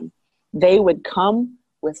am. They would come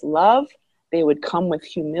with love. They would come with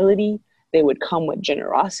humility. They would come with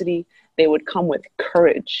generosity. They would come with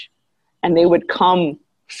courage. And they would come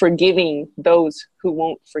forgiving those who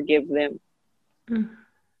won't forgive them.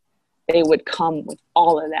 They would come with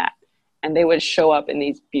all of that. And they would show up in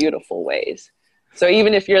these beautiful ways. So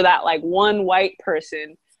even if you're that one white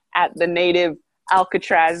person at the Native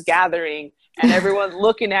Alcatraz gathering, and everyone's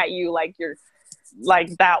looking at you like you're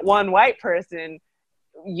like that one white person,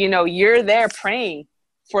 you're there praying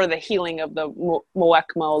for the healing of the Muwekma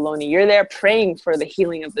Ohlone. You're there praying for the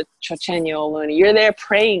healing of the Chochenyo Ohlone. You're there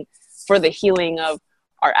praying for the healing of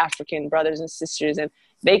our African brothers and sisters. And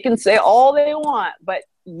they can say all they want, but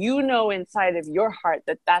inside of your heart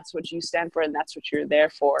that that's what you stand for and that's what you're there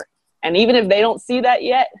for. And even if they don't see that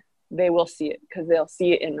yet, they will see it, because they'll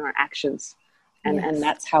see it in our actions. And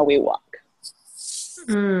that's how we walk.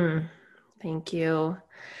 Thank you.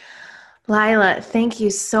 Lila, thank you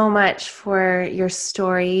so much for your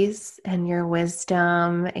stories and your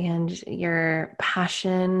wisdom and your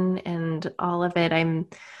passion and all of it.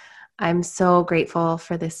 I'm so grateful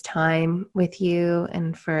for this time with you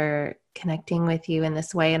and for connecting with you in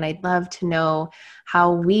this way. And I'd love to know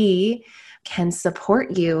how we can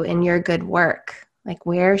support you in your good work.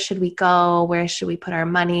 Where should we go? Where should we put our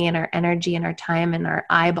money and our energy and our time and our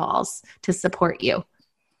eyeballs to support you?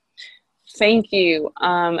 Thank you.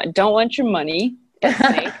 I don't want your money.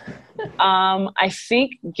 I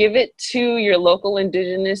think give it to your local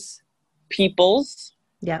indigenous peoples.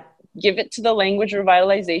 Yeah. Give it to the language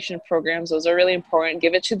revitalization programs. Those are really important.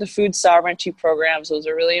 Give it to the food sovereignty programs. Those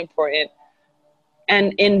are really important.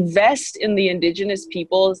 And invest in the indigenous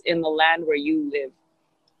peoples in the land where you live.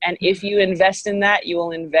 And if you invest in that, you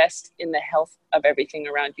will invest in the health of everything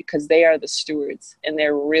around you, because they are the stewards and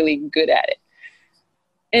they're really good at it.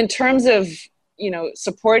 In terms of,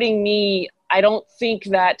 supporting me, I don't think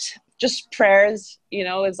that just prayers,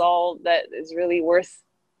 is all that is really worth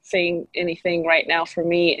saying anything right now for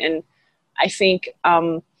me. And I think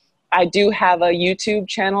I do have a YouTube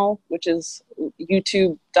channel, which is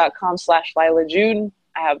youtube.com/Lila June.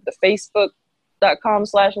 I have the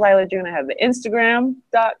Facebook.com/Lila June. I have the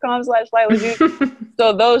Instagram.com/Lila June.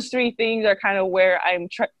 So those three things are kind of where I'm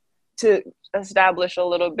trying to establish a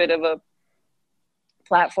little bit of a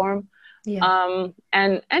platform. And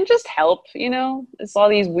just help, it's all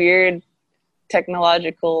these weird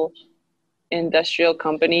technological industrial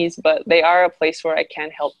companies, but they are a place where I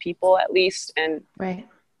can help people at least. And right.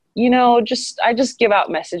 I just give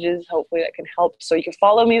out messages, hopefully that can help. So you can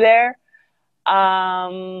follow me there.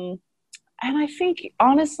 And I think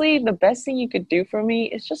honestly, the best thing you could do for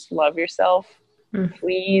me is just love yourself,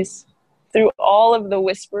 please. Through all of the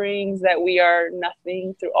whisperings that we are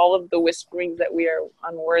nothing, through all of the whisperings that we are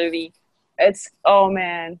unworthy, it's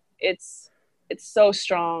so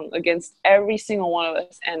strong against every single one of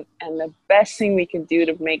us. And the best thing we can do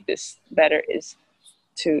to make this better is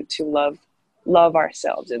to love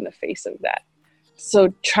ourselves in the face of that.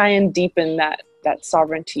 So try and deepen that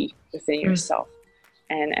sovereignty within yourself.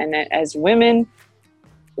 And as women,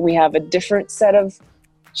 we have a different set of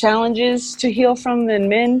challenges to heal from than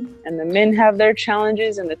men, and the men have their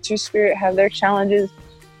challenges and the Two-Spirit have their challenges,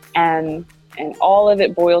 and all of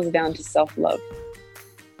it boils down to self-love,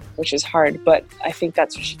 which is hard, but I think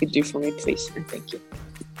that's what you could do for me, please, and thank you.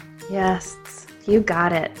 Yes, you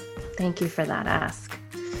got it. Thank you for that ask.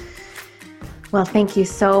 Well, thank you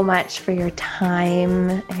so much for your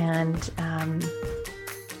time, and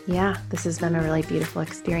this has been a really beautiful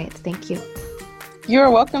experience. Thank you.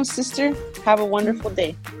 You're welcome, sister. Have a wonderful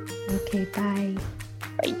day. Okay, bye.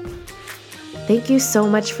 Bye. Thank you so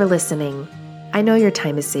much for listening. I know your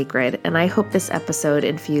time is sacred, and I hope this episode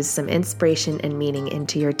infused some inspiration and meaning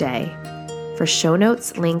into your day. For show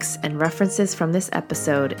notes, links, and references from this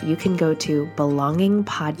episode, you can go to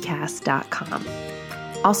belongingpodcast.com.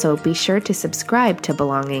 Also, be sure to subscribe to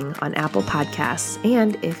Belonging on Apple Podcasts,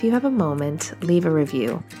 and if you have a moment, leave a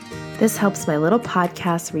review. This helps my little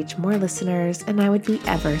podcast reach more listeners, and I would be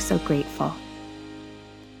ever so grateful.